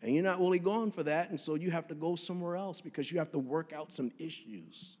 and you're not really going for that, and so you have to go somewhere else because you have to work out some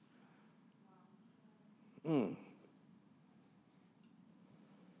issues.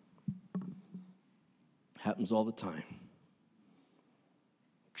 Happens all the time.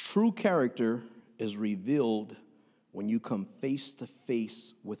 True character is revealed when you come face to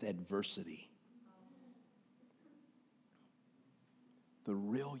face with adversity. The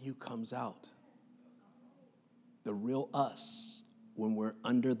real you comes out. The real us when we're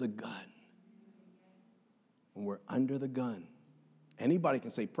under the gun. When we're under the gun. Anybody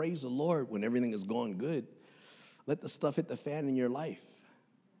can say, praise the Lord when everything is going good. Let the stuff hit the fan in your life.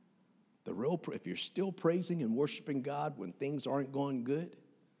 If you're still praising and worshiping God when things aren't going good,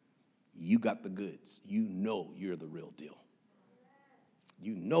 you got the goods. You know you're the real deal.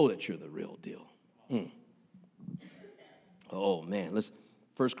 You know that you're the real deal. Oh, man. Listen,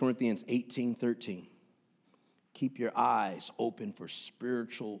 1 Corinthians 18:13. Keep your eyes open for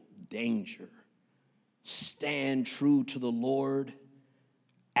spiritual danger. Stand true to the Lord.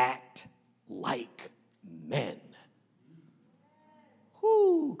 Act like men.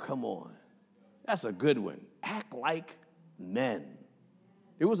 Whoo, come on. That's a good one. Act like men.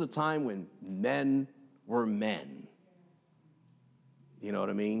 There was a time when men were men. You know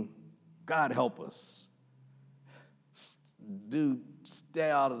what I mean? God help us. Dude, stay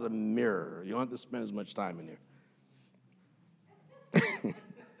out of the mirror. You don't have to spend as much time in there.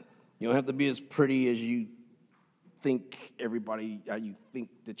 You don't have to be as pretty as you think you think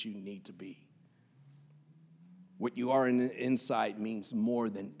that you need to be. What you are inside means more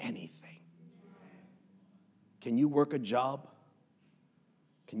than anything. Can you work a job?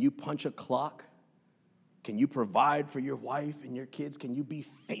 Can you punch a clock? Can you provide for your wife and your kids? Can you be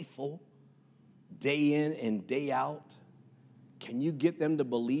faithful day in and day out? Can you get them to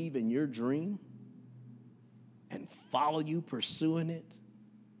believe in your dream and follow you pursuing it?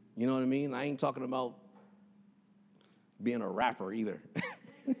 You know what I mean? I ain't talking about being a rapper either.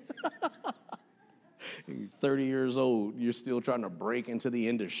 You're 30 years old, you're still trying to break into the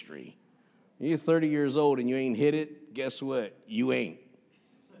industry. You're 30 years old and you ain't hit it, guess what? You ain't.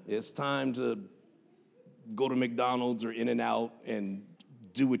 It's time to go to McDonald's or In-N-Out and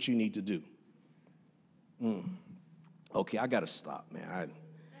do what you need to do. Okay, I got to stop, man.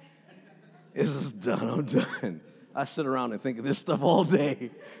 This is done. I'm done. I sit around and think of this stuff all day.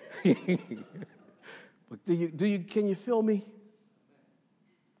 But can you feel me?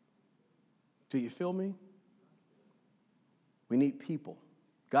 Do you feel me? We need people.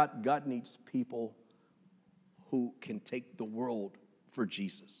 God needs people who can take the world for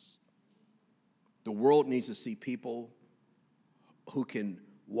Jesus. The world needs to see people who can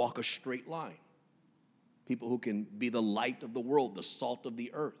walk a straight line. People who can be the light of the world, the salt of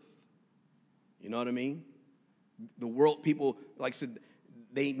the earth. You know what I mean? The world, people, like I said,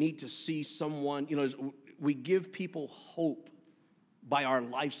 they need to see someone, we give people hope by our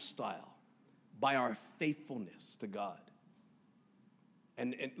lifestyle, by our faithfulness to God.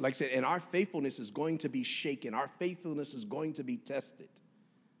 And like I said, and our faithfulness is going to be shaken. Our faithfulness is going to be tested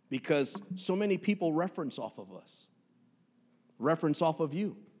because so many people reference off of us, reference off of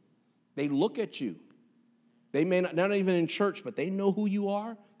you. They look at you. They may not even in church, but they know who you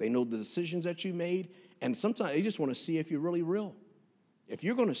are. They know the decisions that you made. And sometimes they just want to see if you're really real, if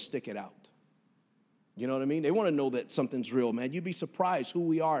you're going to stick it out. You know what I mean? They want to know that something's real, man. You'd be surprised who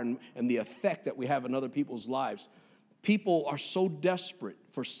we are and the effect that we have in other people's lives. People are so desperate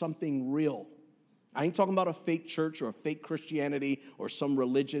for something real. I ain't talking about a fake church or a fake Christianity or some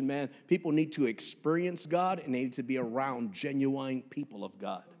religion, man. People need to experience God, and they need to be around genuine people of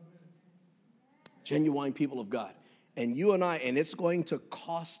God. Genuine people of God. And you and I, and it's going to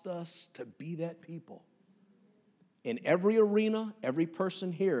cost us to be that people. In every arena, every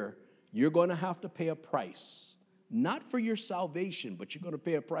person here, you're going to have to pay a price. Not for your salvation, but you're going to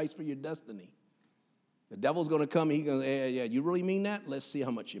pay a price for your destiny. The devil's going to come, he's going to, yeah, you really mean that? Let's see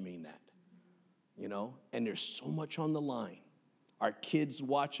how much you mean that. And there's so much on the line. Our kids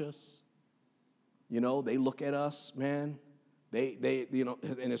watch us. They look at us, man. They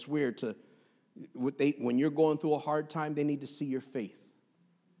and it's weird when you're going through a hard time, they need to see your faith.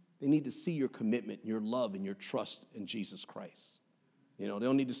 They need to see your commitment, your love, and your trust in Jesus Christ. They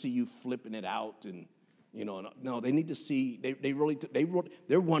don't need to see you flipping it out and, no, they need to see,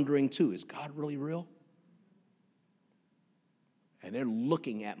 they're wondering too, is God really real? And they're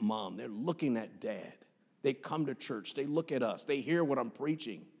looking at mom, they're looking at dad. They come to church, they look at us, they hear what I'm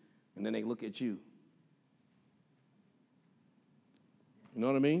preaching, and then they look at you. You know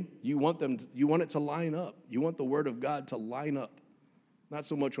what I mean? You want it to line up. You want the word of God to line up. Not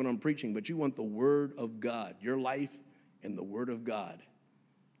so much when I'm preaching, but you want the word of God, your life and the word of God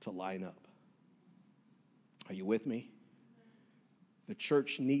to line up. Are you with me? The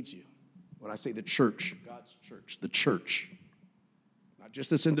church needs you. When I say the church, God's church, the church. Not just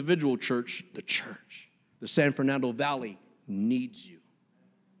this individual church, the church. The San Fernando Valley needs you.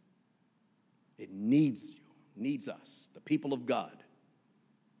 It needs you, needs us, the people of God.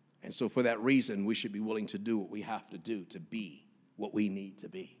 And so for that reason, we should be willing to do what we have to do to be what we need to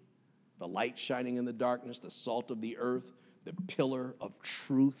be. The light shining in the darkness, the salt of the earth, the pillar of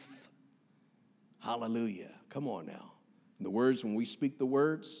truth. Hallelujah. Come on now. The words, when we speak the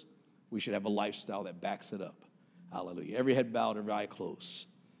words, we should have a lifestyle that backs it up. Hallelujah. Every head bowed, every eye closed.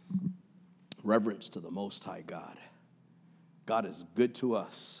 Reverence to the Most High God. God is good to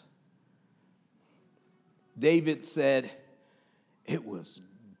us. David said, it was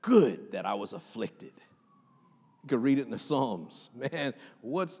good that I was afflicted. You can read it in the Psalms. Man,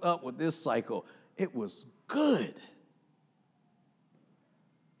 what's up with this cycle? It was good.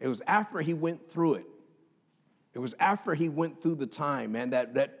 It was after he went through it. It was after he went through the time, man,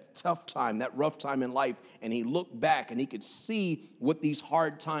 that tough time, that rough time in life, and he looked back and he could see what these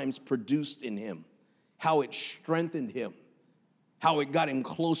hard times produced in him, how it strengthened him, how it got him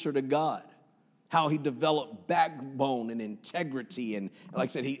closer to God, how he developed backbone and integrity. And like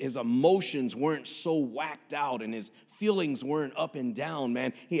I said, his emotions weren't so whacked out and his feelings weren't up and down,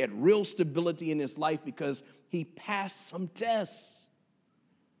 man. He had real stability in his life because he passed some tests.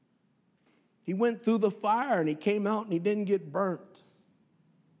 He went through the fire and he came out and he didn't get burnt.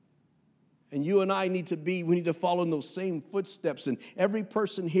 And you and I we need to follow in those same footsteps. And every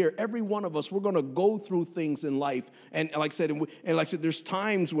person here, every one of us, we're going to go through things in life. And like I said, there's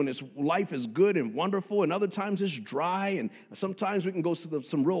times when life is good and wonderful, and other times it's dry. And sometimes we can go through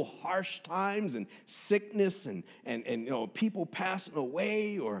some real harsh times and sickness and people passing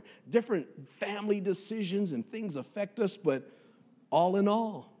away or different family decisions and things affect us. But all in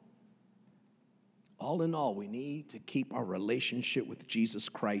all, we need to keep our relationship with Jesus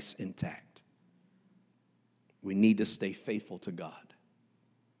Christ intact. We need to stay faithful to God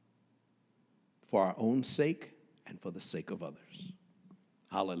for our own sake and for the sake of others.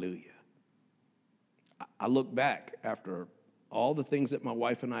 Hallelujah. I look back after all the things that my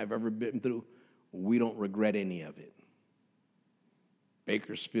wife and I have ever been through, we don't regret any of it.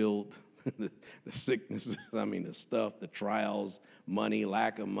 Bakersfield, the sicknesses, the stuff, the trials, money,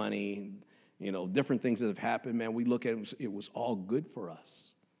 lack of money, different things that have happened, man, we look at it, it was all good for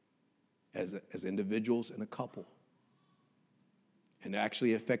us as individuals and a couple. And it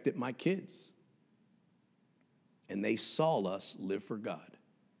actually affected my kids. And they saw us live for God.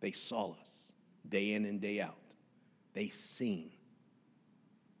 They saw us day in and day out. They seen.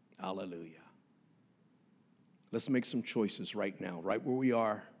 Hallelujah. Let's make some choices right now, right where we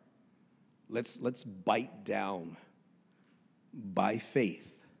are. Let's bite down by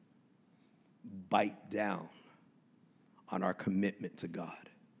faith, bite down on our commitment to God.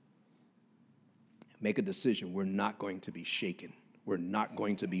 Make a decision. We're not going to be shaken. We're not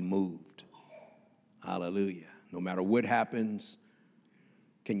going to be moved. Hallelujah. No matter what happens,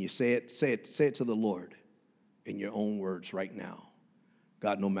 can you say it? Say it to the Lord in your own words right now.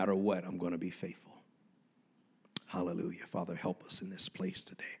 God, no matter what, I'm going to be faithful. Hallelujah. Father, help us in this place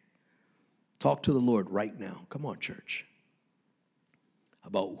today. Talk to the Lord right now. Come on, church.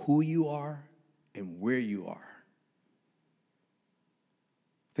 About who you are and where you are.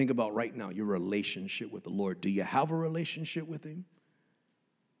 Think about right now your relationship with the Lord. Do you have a relationship with him?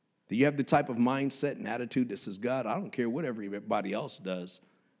 Do you have the type of mindset and attitude that says, God, I don't care what everybody else does.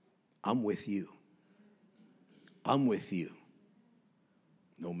 I'm with you. I'm with you.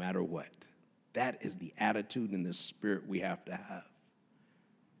 No matter what. That is the attitude and the spirit we have to have.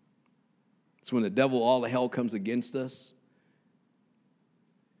 It's when the devil, all the hell comes against us,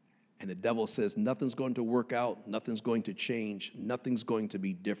 and the devil says, nothing's going to work out, nothing's going to change, nothing's going to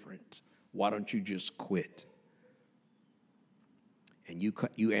be different. Why don't you just quit? And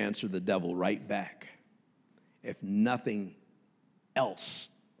you answer the devil right back. If nothing else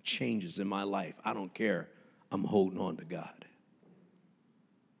changes in my life, I don't care. I'm holding on to God.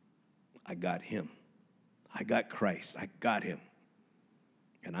 I got him. I got Christ. I got him.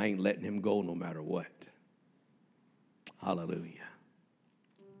 And I ain't letting him go no matter what. Hallelujah.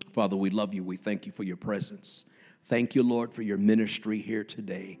 Father, we love you. We thank you for your presence. Thank you, Lord, for your ministry here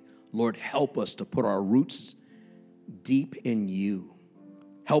today. Lord, help us to put our roots deep in you.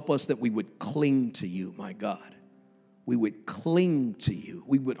 Help us that we would cling to you, my God. We would cling to you.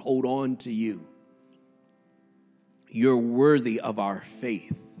 We would hold on to you. You're worthy of our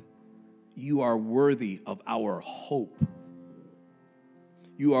faith. You are worthy of our hope.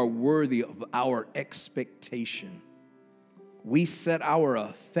 You are worthy of our expectation. We set our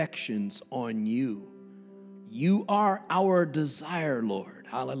affections on you. You are our desire, Lord.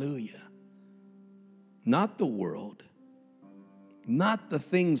 Hallelujah. Not the world, not the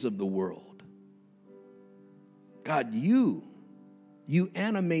things of the world. God, you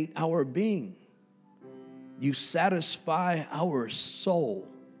animate our being. You satisfy our soul.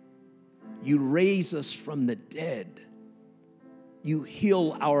 You raise us from the dead. You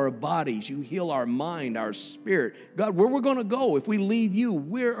heal our bodies. You heal our mind, our spirit. God, where we're going to go, if we leave you,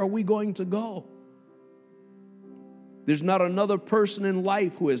 where are we going to go? There's not another person in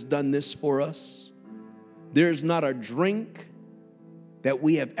life who has done this for us. There's not a drink that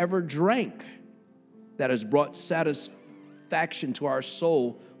we have ever drank that has brought satisfaction to our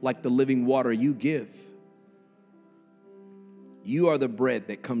soul like the living water you give. You are the bread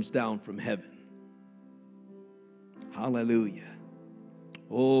that comes down from heaven. Hallelujah.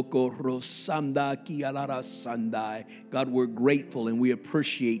 God, we're grateful and we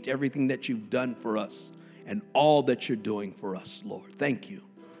appreciate everything that you've done for us and all that you're doing for us, Lord. Thank you.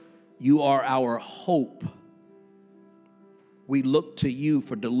 You are our hope. We look to you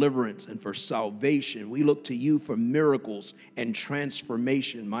for deliverance and for salvation. We look to you for miracles and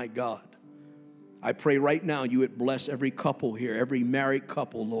transformation, my God. I pray right now you would bless every couple here, every married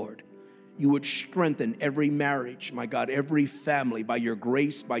couple, Lord. You would strengthen every marriage, my God, every family by your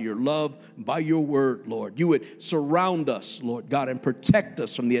grace, by your love, by your word, Lord. You would surround us, Lord God, and protect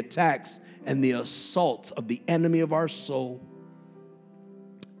us from the attacks and the assaults of the enemy of our soul.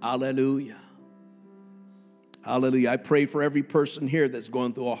 Hallelujah. Hallelujah. I pray for every person here that's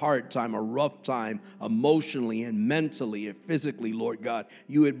going through a hard time, a rough time, emotionally and mentally and physically, Lord God.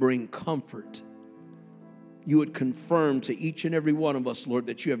 You would bring comfort. You would confirm to each and every one of us, Lord,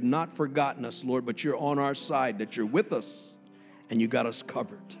 that you have not forgotten us, Lord, but you're on our side, that you're with us, and you got us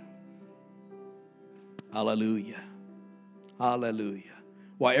covered. Hallelujah. Hallelujah.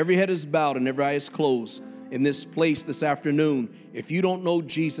 While every head is bowed and every eye is closed in this place this afternoon, if you don't know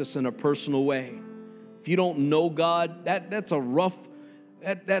Jesus in a personal way, if you don't know God, that's a rough,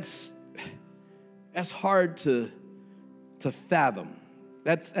 that's hard to fathom.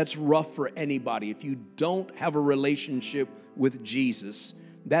 That's rough for anybody. If you don't have a relationship with Jesus,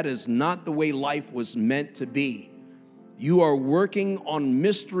 that is not the way life was meant to be. You are working on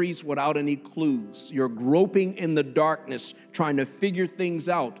mysteries without any clues. You're groping in the darkness, trying to figure things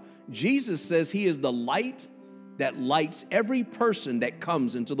out. Jesus says he is the light that lights every person that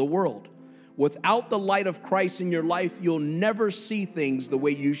comes into the world. Without the light of Christ in your life, you'll never see things the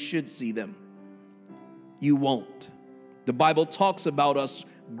way you should see them. You won't. The Bible talks about us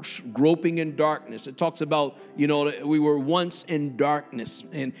groping in darkness. It talks about, we were once in darkness.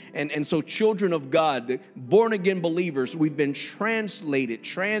 And so children of God, born again believers, we've been translated,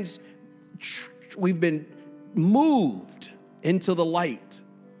 we've been moved into the light.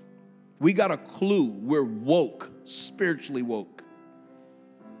 We got a clue. We're woke, spiritually woke.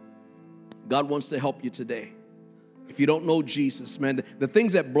 God wants to help you today. If you don't know Jesus, man, the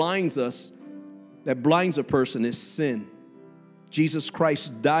things that blinds a person is sin. Jesus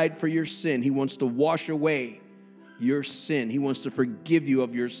Christ died for your sin. He wants to wash away your sin. He wants to forgive you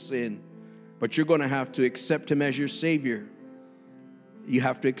of your sin. But you're going to have to accept him as your Savior. You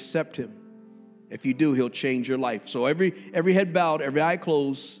have to accept him. If you do, he'll change your life. So every head bowed, every eye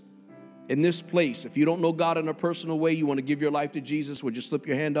closed in this place. If you don't know God in a personal way, you want to give your life to Jesus, would you slip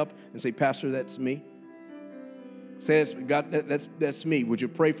your hand up and say, Pastor, that's me? Say, God, that's me. Would you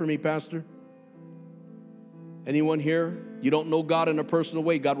pray for me, Pastor? Anyone here? You don't know God in a personal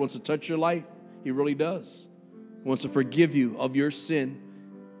way. God wants to touch your life. He really does. He wants to forgive you of your sin.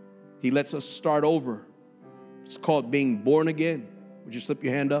 He lets us start over. It's called being born again. Would you slip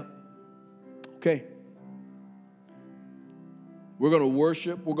your hand up? Okay. We're going to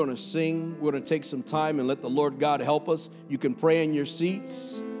worship. We're going to sing. We're going to take some time and let the Lord God help us. You can pray in your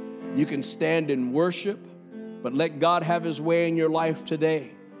seats. You can stand and worship. But let God have his way in your life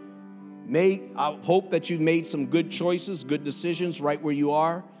today. I hope that you've made some good choices, good decisions right where you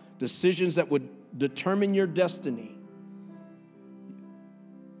are, decisions that would determine your destiny.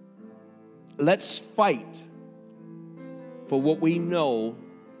 Let's fight for what we know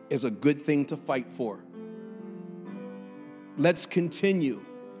is a good thing to fight for. Let's continue.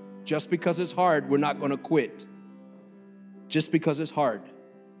 Just because it's hard, we're not going to quit. Just because it's hard,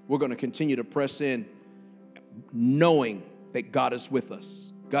 we're going to continue to press in, knowing that God is with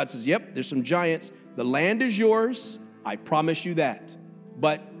us. God says, yep, there's some giants. The land is yours. I promise you that.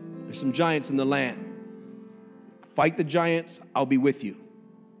 But there's some giants in the land. Fight the giants. I'll be with you.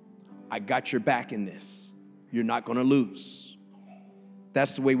 I got your back in this. You're not going to lose.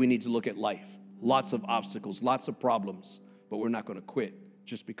 That's the way we need to look at life. Lots of obstacles, lots of problems, but we're not going to quit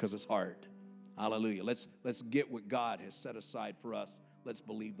just because it's hard. Hallelujah. Let's get what God has set aside for us. Let's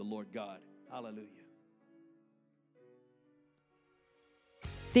believe the Lord God. Hallelujah.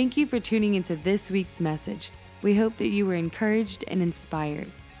 Thank you for tuning into this week's message. We hope that you were encouraged and inspired.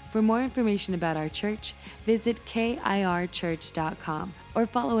 For more information about our church, visit kirchurch.com or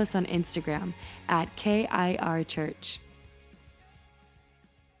follow us on Instagram @KIRChurch.